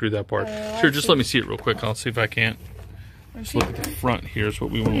to unscrew that part. Sure, just let me see it real quick. I'll see if I can't. Let's look at the front here is what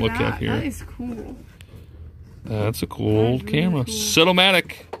we want to look at here. That is cool. That's a cool old really camera. cool.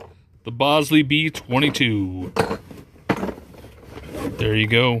 Cinematic. The Bosley B22. There you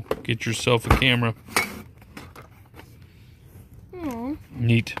go. Get yourself a camera. Oh,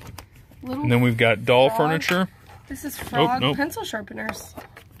 Neat. little. And then we've got doll frog. furniture. This is frog nope. pencil sharpeners.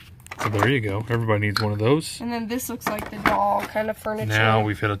 So there you go. Everybody needs one of those. And then this looks like the doll kind of furniture. Now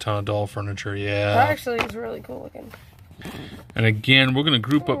we've hit a ton of doll furniture, yeah. That actually is really cool looking. And again, we're going to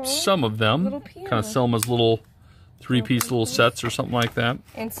group up some of them. Kind of sell them as little 3-piece little sets or something like that.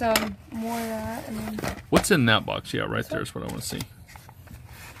 And some more of that. And then what's in that box? Yeah, right there is what I want to see.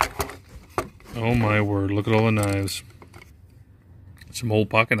 Oh my word, look at all the knives. Some old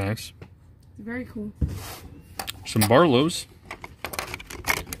pocket knives. Very cool. Some Barlows.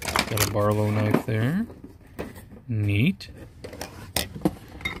 Got a Barlow knife there. Neat.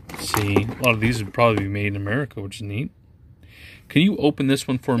 Let's see, a lot of these would probably be made in America, which is neat. Can you open this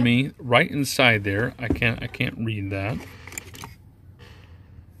one for me? Right inside there. I can't read that.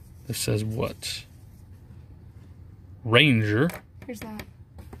 This says what? Ranger. Here's that.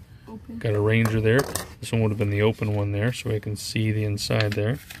 Open. Got a Ranger there. This one would have been the open one there, so I can see the inside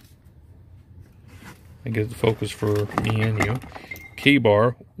there. I get the focus for me and you.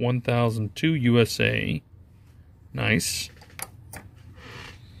 K-Bar 1002 USA. Nice.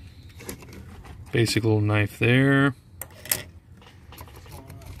 Basic little knife there.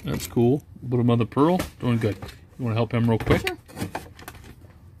 That's cool. A little mother pearl. Doing good. You want to help him real quick? Sure.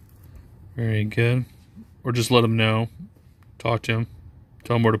 Very good. Or just let him know. Talk to him.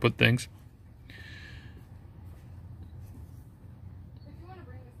 Tell him where to put things.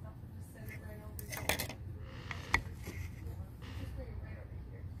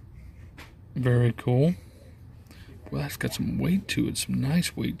 Very cool. Well, that's got some weight to it. Some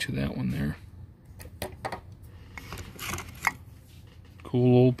nice weight to that one there.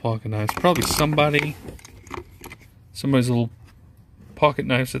 Cool old pocket knives. Probably somebody's little pocket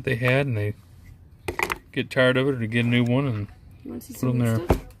knives that they had, and they get tired of it, or to get a new one and put them there.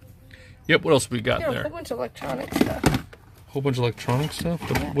 Stuff? Yep. What else we got there? A whole bunch of electronic stuff. Whole bunch of electronic stuff.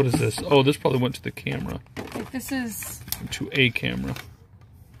 What is this? Oh, this probably went to the camera. Like this is To a camera.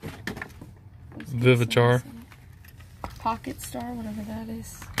 Vivitar. Pocket Star, whatever that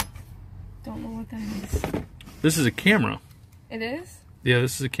is. Don't know what that is. This is a camera. It is? Yeah,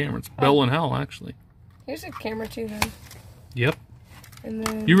 this is a camera. It's Bell and Howell, actually. Here's a camera too, then. Yep. And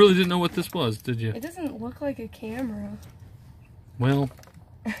then You really didn't know what this was, did you? it doesn't look like a camera. Well,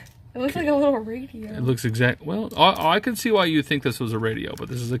 It looks like a little radio. it looks exact. Well, I can see why you think this was a radio, but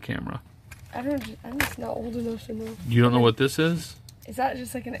this is a camera. I'm just not old enough to know. You don't know what this is? Is that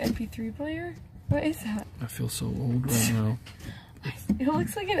just like an MP3 player? What is that? I feel so old right now. It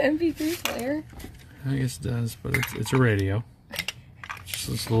looks like an MP3 player. I guess it does, but it's a radio. Just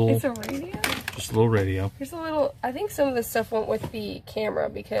this little. It's a radio? Just a little radio. Here's a little. I think some of this stuff went with the camera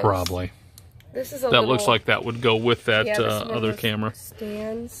because. Probably. This is a That little, looks like that would go with that yeah, this is one of other those camera.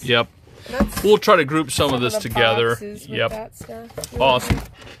 Stands. Yep. That's We'll try to group some of this the together. boxes with Yep. that stuff. Awesome.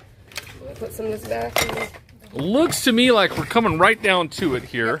 Put some of this back. Looks to me like we're coming right down to it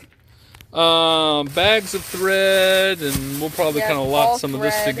here. Bags of thread, and we'll probably kind of all lot some of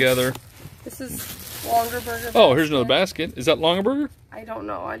this thread. together. This is Longer Burger. Oh, here's another basket. Is that Longaberger? I don't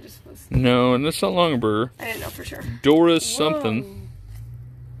know. I just was. No, and that's not Longaberger. I didn't know for sure. Doris Whoa. something.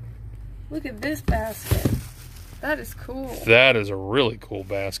 Look at this basket. That is cool. That is a really cool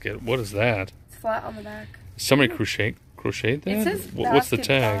basket. What is that? It's flat on the back. Somebody crocheted that? It says What's the basket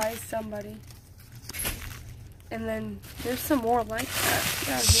tag? by somebody. And then there's some more like that.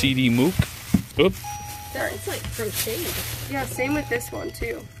 down here. CD Mook. Oop. It's like crocheted. Yeah, same with this one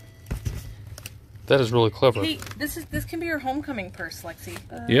too. That is really clever. Hey, this can be your homecoming purse, Lexi.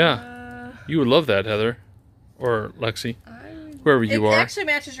 Yeah. You would love that, Heather. Or Lexi. Wherever you It are. actually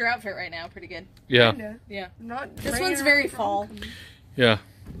matches your outfit right now pretty good. Yeah. Kinda. Yeah. Not This right one's around very the fall. homecoming. Yeah.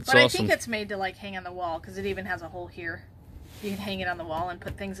 It's But I awesome. think it's made to like hang on the wall because it even has a hole here. You can hang it on the wall and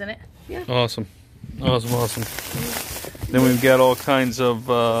put things in it. Yeah. Awesome. Awesome, awesome. Then we've got all kinds of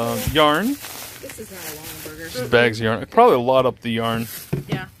yarn. This is not a long burger. Just bags of yarn. Probably lot up the yarn.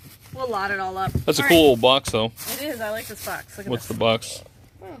 Yeah. We'll lot it all up. That's a All cool right. old box, though. It is. I like this box. Look at What's this. the box?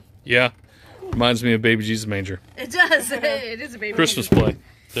 Oh. Yeah. Reminds me of Baby Jesus Manger. It does. It is a baby. Christmas Jesus. play.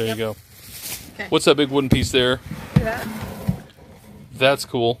 There you go. Okay. What's that big wooden piece there? Look at that. That's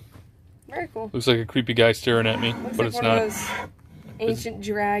cool. Very cool. Looks like a creepy guy staring at me, Looks but like it's one not. of those ancient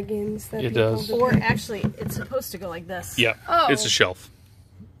dragons that It people does. depict. Or actually, it's supposed to go like this. Yeah. Oh. It's a shelf.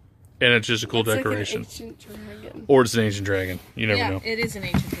 And it's just a cool Looks decoration. Like an ancient dragon. Or it's an ancient dragon. You never Yeah, know. it is an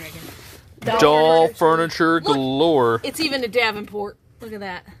ancient dragon. Doll furniture Look. galore. It's even a Davenport. Look at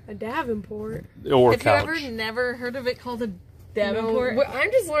that. A Davenport. Or a Have you couch. ever never heard of it called a Davenport? No,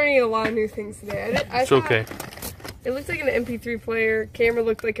 I'm just learning a lot of new things today. I It's thought okay. It looked like an MP3 player. Camera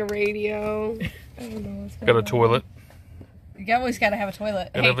looked like a radio. I don't know what's Got going a on. toilet. You always got to have a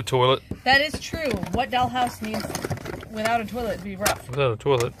toilet. Gotta Hey, have a toilet. that is true. What dollhouse needs without a toilet, it'd be rough. Without a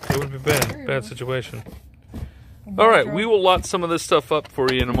toilet, it would be bad. Bad situation. All right, we will lot some of this stuff up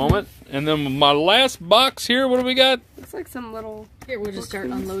for you in a moment. And then my last box here, what do we got? Looks like some little... Here, we'll just start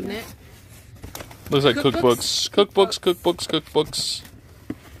unloading it. Looks like cookbooks.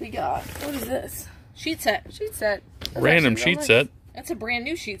 We got... What is this? Sheet set. Sheet set. That's Random actually real sheet nice. set. That's a brand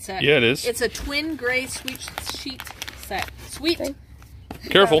new sheet set. Yeah, it is. It's a twin gray sheet set. Sweet. Okay.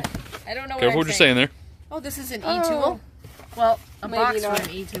 Careful. I don't know Careful what you're saying there. Oh, this is an Oh. e-tool. Well, a Maybe box not. for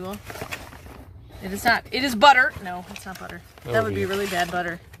an e-tool. It is not. It is butter. No, it's not butter. That would be really bad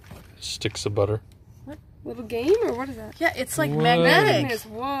butter. Sticks of butter. Little game, or what is that? Yeah, it's like Whoa. magnetic. Goodness,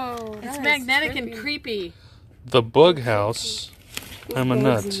 whoa. It's that is magnetic and trippy. creepy. The bug house. I'm a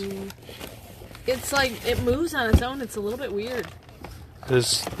nut. It's like, it moves on its own. It's a little bit weird.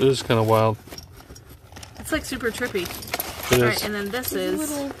 This is kind of wild. It's like super trippy. It All is. right, and then this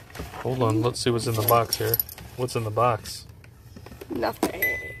is... Hold on, let's see what's in the box here. What's in the box? Nothing.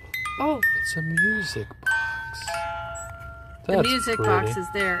 Oh. It's a music box. The That's music pretty. box is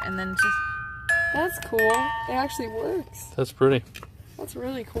there, and then just... That's cool. It actually works. That's pretty. That's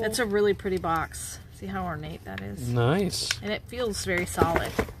really cool. It's a really pretty box. See how ornate that is? Nice. And it feels very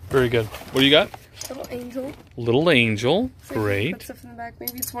solid. Very good. What do you got? little angel. Little angel. So you can Great. Put stuff in the back.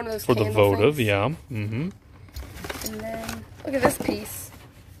 Maybe it's one of those For the candle votive, things. yeah. Mm-hmm. And then look at this piece.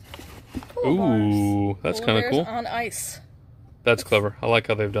 Cool Ooh, that's kind of Bears cool. on ice. That's clever. I like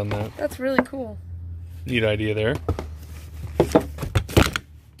how they've done that. That's really cool. Neat idea there.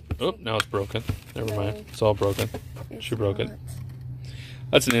 Oh, now it's broken. Never mind. It's all broken. She broke it.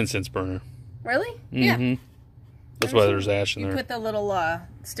 That's an incense burner. Really? Yeah. Mm-hmm. That's why there's ash in You there. put the little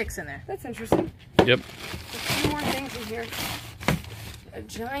sticks in there. That's interesting. Yep. There's two more things in here. A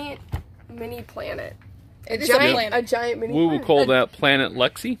giant mini planet. It is giant, a planet. A giant mini We will planet. call that Planet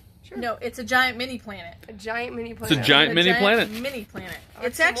Lexi. Sure. No, it's a giant mini planet. A giant mini planet. It's a giant mini planet. Mini planet. Oh,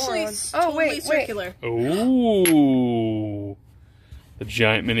 It's some actually more ones. totally wait. circular. Ooh. The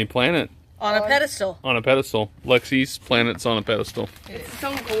giant mini planet On a pedestal. on a pedestal. Lexi's planet's on a pedestal. It's its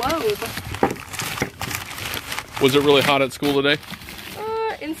own globe. Was it really hot at school today?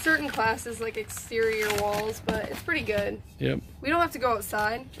 In certain classes, like exterior walls, but it's pretty good. Yep. We don't have to go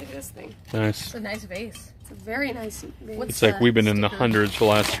outside. Look at this thing. Nice. It's a nice vase. It's a very nice vase. What's It's like the we've been in the sticker? hundreds for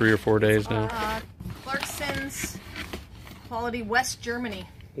the last 3 or 4 days now. Clarkson's Quality West Germany.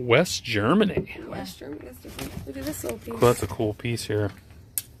 West Germany. West Germany, that's different. Look at this little piece. Well, that's a cool piece here.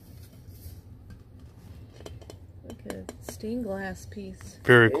 Look at stained glass piece.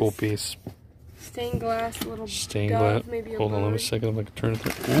 Very cool piece. Stained glass, little Stained dove, glass. maybe a Hold on, let me bird. see if I can turn it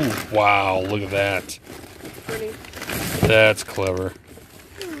through. Ooh, wow, look at that. Pretty. That's clever.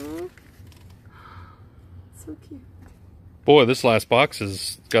 Aww. So cute. Boy, this last box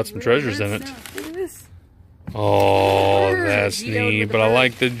has got some treasures in it. Look at this. Oh, Bird. that's Geode neat. with the But I bird.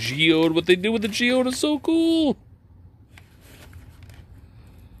 like the geode. What they do with the geode is so cool.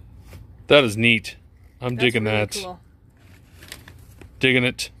 That is neat. I'm digging really that. cool. Digging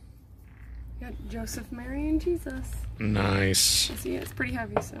it. Got Joseph, Mary, and Jesus. Nice. See, it's pretty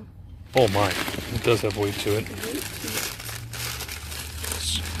heavy, so. Oh my, it does have weight to it.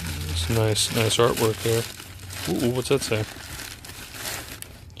 It's nice artwork there. Ooh, what's that say?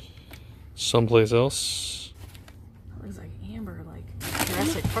 Someplace else. Looks like amber, like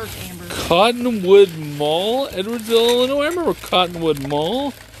Jurassic Park amber. Cottonwood Mall, Edwardsville, Illinois. I remember Cottonwood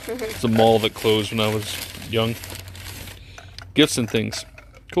Mall. It's a mall that closed when I was young. Gifts and things.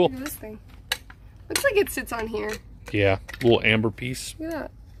 Cool. Look at this thing. Looks like it sits on here. Yeah, little amber piece. Look at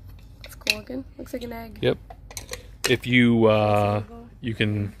that. It's cool looking. Looks like an egg. Yep. If you you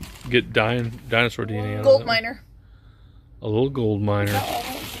can get dinosaur DNA out of Gold that. miner. A little gold miner.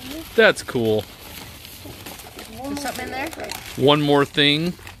 That's cool. There's something in there? One more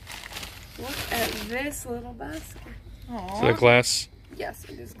thing. Look at this little basket. Is that glass? Yes,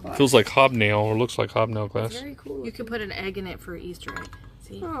 it is glass. Feels like hobnail, or looks like hobnail glass. Very cool. You could put an egg in it for Easter egg.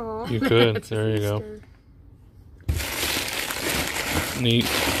 See? Aww. You could. There you go. Neat.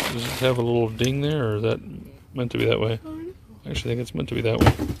 Does it have a little ding there, or is that meant to be that way? I actually think it's meant to be that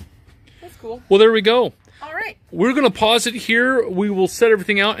way. That's cool. Well, there we go. All right. We're going to pause it here. We will set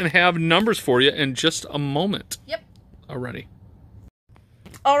everything out and have numbers for you in just a moment. Yep. Alrighty.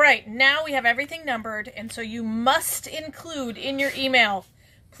 All right. Now we have everything numbered, and so you must include in your email,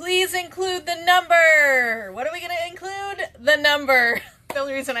 please include the number. What are we going to include? The number. The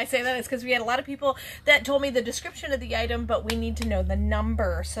only reason I say that is because we had a lot of people that told me the description of the item, but we need to know the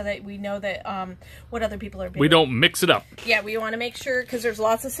number so that we know that what other people are bidding. We don't mix it up. Yeah, we want to make sure because there's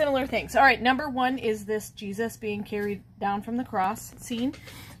lots of similar things. All right, number 1 is this Jesus being carried down from the cross scene.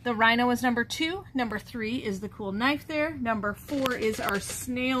 The rhino is number 2. Number 3 is the cool knife there. Number 4 is our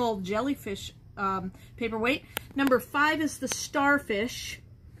snail jellyfish paperweight. Number 5 is the starfish.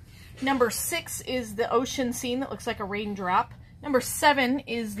 Number 6 is the ocean scene that looks like a raindrop. Number 7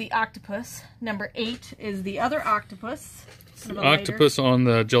 is the octopus. Number 8 is the other octopus. Octopus on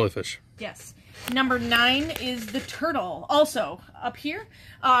the jellyfish. Yes. Number 9 is the turtle. Also, up here,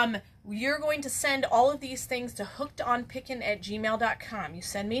 you're going to send all of these things to hookedonpickin@gmail.com. You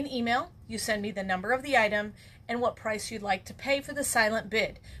send me an email, you send me the number of the item, and what price you'd like to pay for the silent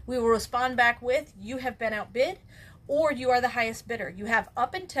bid. We will respond back with, you have been outbid, or you are the highest bidder. You have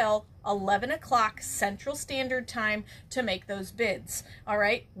up until 11 o'clock Central Standard Time to make those bids. All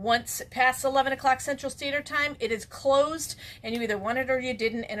right? Once past 11 o'clock Central Standard Time, it is closed, and you either won it or you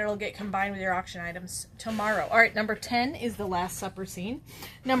didn't, and it'll get combined with your auction items tomorrow. All right, number 10 is the Last Supper scene.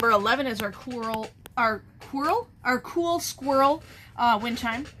 Number 11 is our cool squirrel wind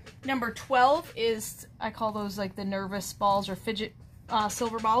chime. Number 12 is, I call those like the nervous balls or fidget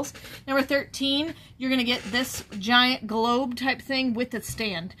silver balls. Number 13, you're going to get this giant globe type thing with its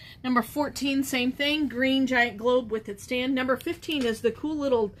stand. Number 14, same thing, green giant globe with its stand. Number 15 is the cool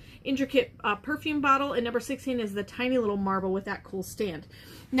little intricate perfume bottle, and number 16 is the tiny little marble with that cool stand.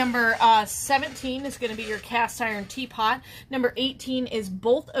 Number 17 is going to be your cast iron teapot. Number 18 is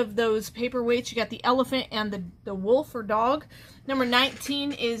both of those paperweights. You got the elephant and the wolf or dog. Number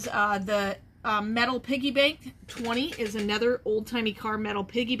 19 is the metal piggy bank. 20 is another old-timey car metal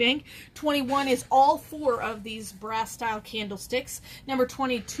piggy bank. 21 is all 4 of these brass style candlesticks. Number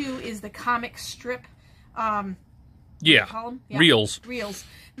 22 is the comic strip reels.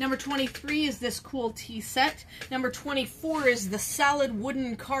 Number 23 is this cool tea set. Number 24 is the solid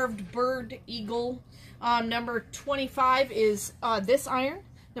wooden carved bird eagle. Number 25 is this iron.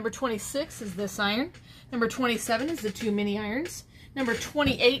 Number 26 is this iron. Number 27 is the 2 mini irons. Number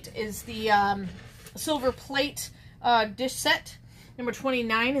 28 is the silver plate dish set. Number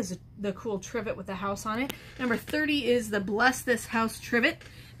 29 is the cool trivet with the house on it. Number 30 is the Bless This House trivet.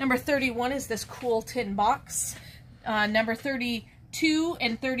 Number 31 is this cool tin box. Number 32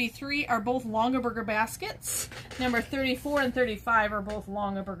 and 33 are both Longaberger baskets. Number 34 and 35 are both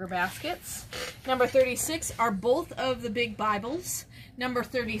Longaberger baskets. Number 36 are both of the big Bibles. Number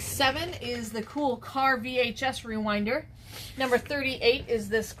 37 is the cool car VHS rewinder. Number 38 is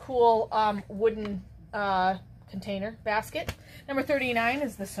this cool wooden container basket. Number 39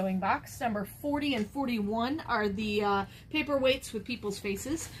 is the sewing box. Number 40 and 41 are the paperweights with people's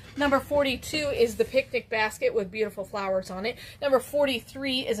faces. Number 42 is the picnic basket with beautiful flowers on it. Number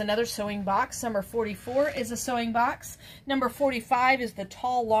 43 is another sewing box. Number 44 is a sewing box. Number 45 is the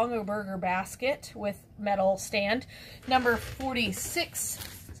tall Longaberger basket with metal stand. Number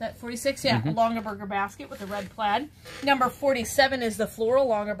 46... That 46, yeah, a Longaberger basket with a red plaid. Number 47 is the floral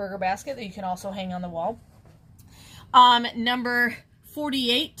Longaberger basket that you can also hang on the wall. Number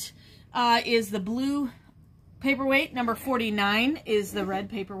 48 is the blue paperweight. Number 49 is the red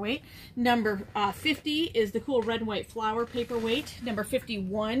paperweight. Number 50 is the cool red and white flower paperweight. Number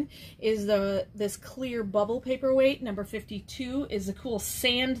 51 is this clear bubble paperweight. Number 52 is the cool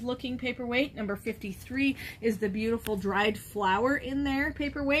sand looking paperweight. Number 53 is the beautiful dried flower in there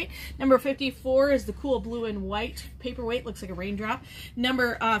paperweight. Number 54 is the cool blue and white paperweight. Looks like a raindrop.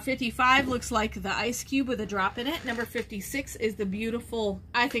 Number 55 looks like the ice cube with a drop in it. Number 56 is the beautiful,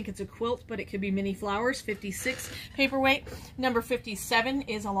 I think it's a quilt, but it could be mini flowers. 56 paperweight. Number 57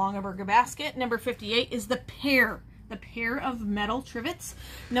 is a Longaberger basket. Number 58 is the pair of metal trivets.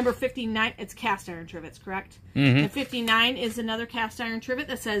 Number 59, it's cast iron trivets, correct? The 59 is another cast iron trivet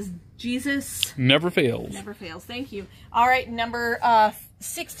that says Jesus never fails. Never fails. Thank you. All right, number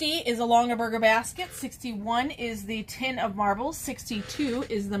 60 is a Longaberger basket. 61 is the tin of marbles. 62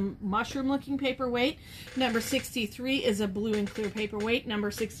 is the mushroom-looking paperweight. Number 63 is a blue and clear paperweight. Number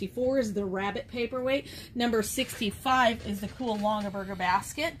 64 is the rabbit paperweight. Number 65 is the cool Longaberger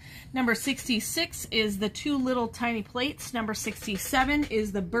basket. Number 66 is the 2 little tiny plates. Number 67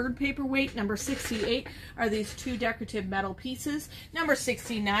 is the bird paperweight. Number 68 are these 2 decorative metal pieces. Number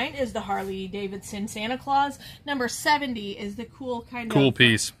 69 is the Harley Davidson Santa Claus. Number 70 is the cool kind of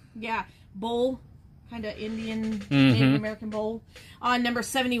piece. Yeah, bowl, kind of Indian, Native American bowl. Number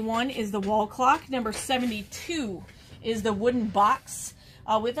 71 is the wall clock. Number 72 is the wooden box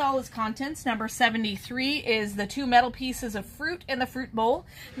with all its contents. Number 73 is the 2 metal pieces of fruit and the fruit bowl.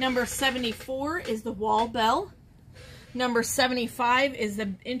 Number 74 is the wall bell. Number 75 is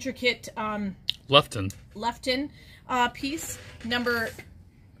the intricate Lefton piece. Number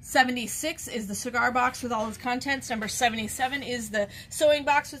 76 is the cigar box with all its contents. Number 77 is the sewing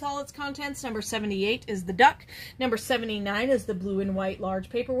box with all its contents. Number 78 is the duck. Number 79 is the blue and white large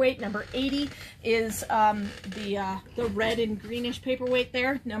paperweight. Number 80 is the red and greenish paperweight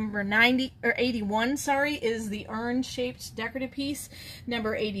there. Number 81, sorry, is the urn-shaped decorative piece.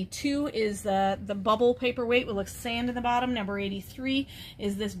 Number 82 is the bubble paperweight with sand in the bottom. Number 83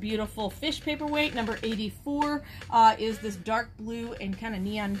 is this beautiful fish paperweight. Number 84 is this dark blue and kind of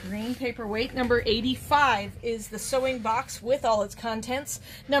neon green paperweight. Number 85 is the sewing box with all its contents.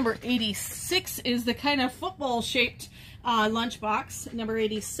 Number 86 is the kind of football shaped lunchbox. Number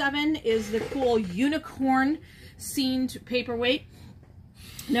 87 is the cool unicorn scened paperweight.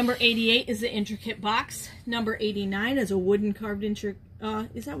 Number 88 is the intricate box. Number 89 is a wooden carved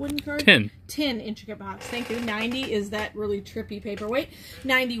is that wooden carved? Tin intricate box. Thank you. 90 is that really trippy paperweight.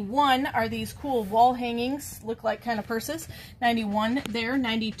 91 are these cool wall hangings, look like kind of purses. 91 there.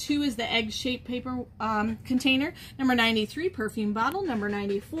 92 is the egg-shaped paper container. Number 93, perfume bottle. Number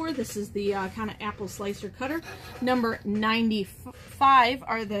 94, this is the kind of apple slicer cutter. Number 95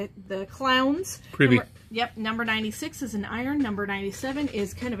 are the clowns. Privy. Yep, number 96 is an iron. Number 97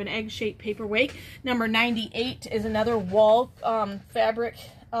 is kind of an egg-shaped paperweight. Number 98 is another wall fabric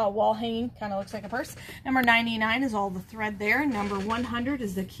wall hanging, kind of looks like a purse. Number 99 is all the thread there. Number 100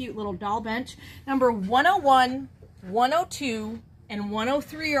 is the cute little doll bench. Number 101, 102, and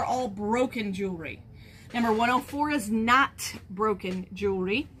 103 are all broken jewelry. Number 104 is not broken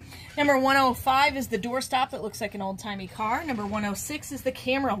jewelry. Number 105 is the doorstop that looks like an old-timey car. Number 106 is the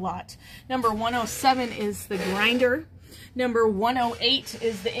camera lot. Number 107 is the grinder. Number 108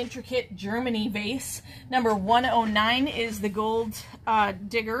 is the intricate Germany vase. Number 109 is the gold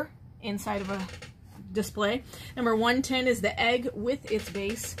digger inside of a display. Number 110 is the egg with its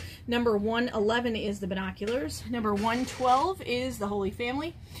base. Number 111 is the binoculars. Number 112 is the Holy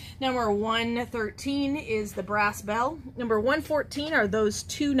Family. Number 113 is the brass bell. Number 114 are those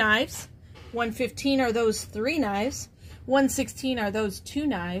 2 knives. 115 are those 3 knives. 116 are those 2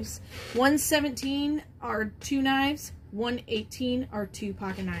 knives. 117 are 2 knives. 118 are 2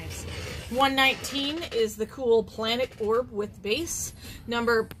 pocket knives. 119 is the cool planet orb with base.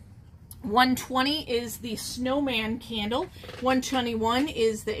 Number 120 is the snowman candle. 121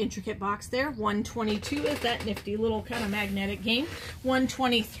 is the intricate box there. 122 is that nifty little kind of magnetic game.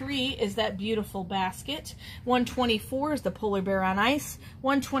 123 is that beautiful basket. 124 is the polar bear on ice.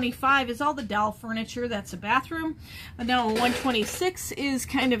 125 is all the doll furniture. That's a bathroom. Now 126 is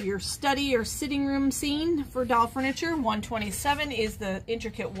kind of your study or sitting room scene for doll furniture. 127 is the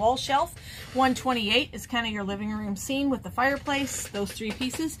intricate wall shelf. 128 is kind of your living room scene with the fireplace, those 3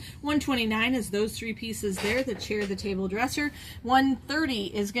 pieces. 129 is those 3 pieces there, the chair, the table, dresser. 130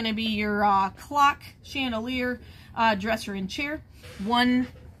 is going to be your clock, chandelier, dresser, and chair.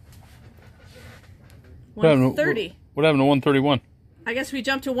 130. What happened to 131? I guess we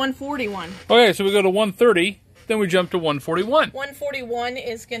jumped to 141. Okay, so we go to 130, then we jump to 141. 141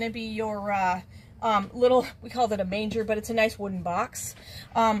 is going to be your little, we call it a manger, but it's a nice wooden box.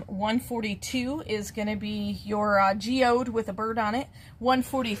 142 is going to be your geode with a bird on it.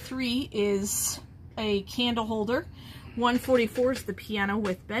 143 is a candle holder. 144 is the piano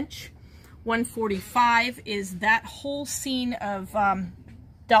with bench. 145 is that whole scene of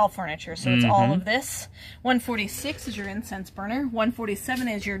doll furniture, so it's all of this. 146 is your incense burner. 147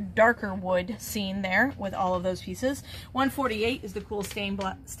 is your darker wood scene there with all of those pieces. 148 is the cool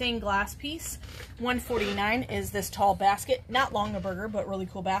stained glass piece. 149 is this tall basket, not Longaberger, but really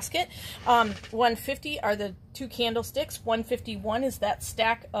cool basket. 150 are the 2 candlesticks. 151 is that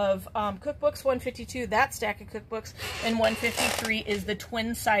stack of cookbooks. 152, that stack of cookbooks. And 153 is the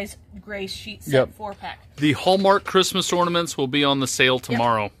twin size gray sheet set 4-pack. The Hallmark Christmas ornaments will be on the sale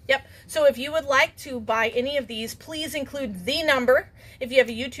tomorrow. Yep. So if you would like to buy any of these, please include the number. If you have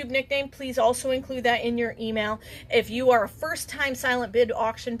a YouTube nickname, please also include that in your email. If you are a first-time silent bid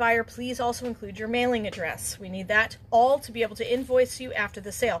auction buyer, please also include your mailing address. We need that all to be able to invoice you after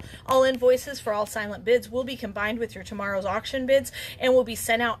the sale. All invoices for all silent bids will be combined with your tomorrow's auction bids and will be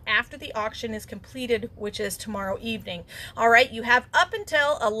sent out after the auction is completed, which is tomorrow evening. All right, you have up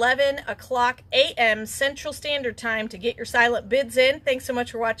until 11 o'clock a.m. Central Standard Time to get your silent bids in. Thanks so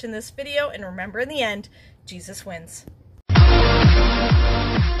much for watching this video, and remember, in the end, Jesus wins.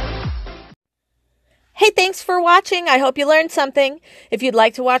 Hey, thanks for watching. I hope you learned something. If you'd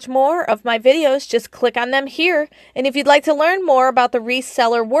like to watch more of my videos, just click on them here. And if you'd like to learn more about the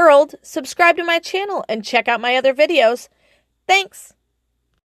reseller world, subscribe to my channel and check out my other videos. Thanks.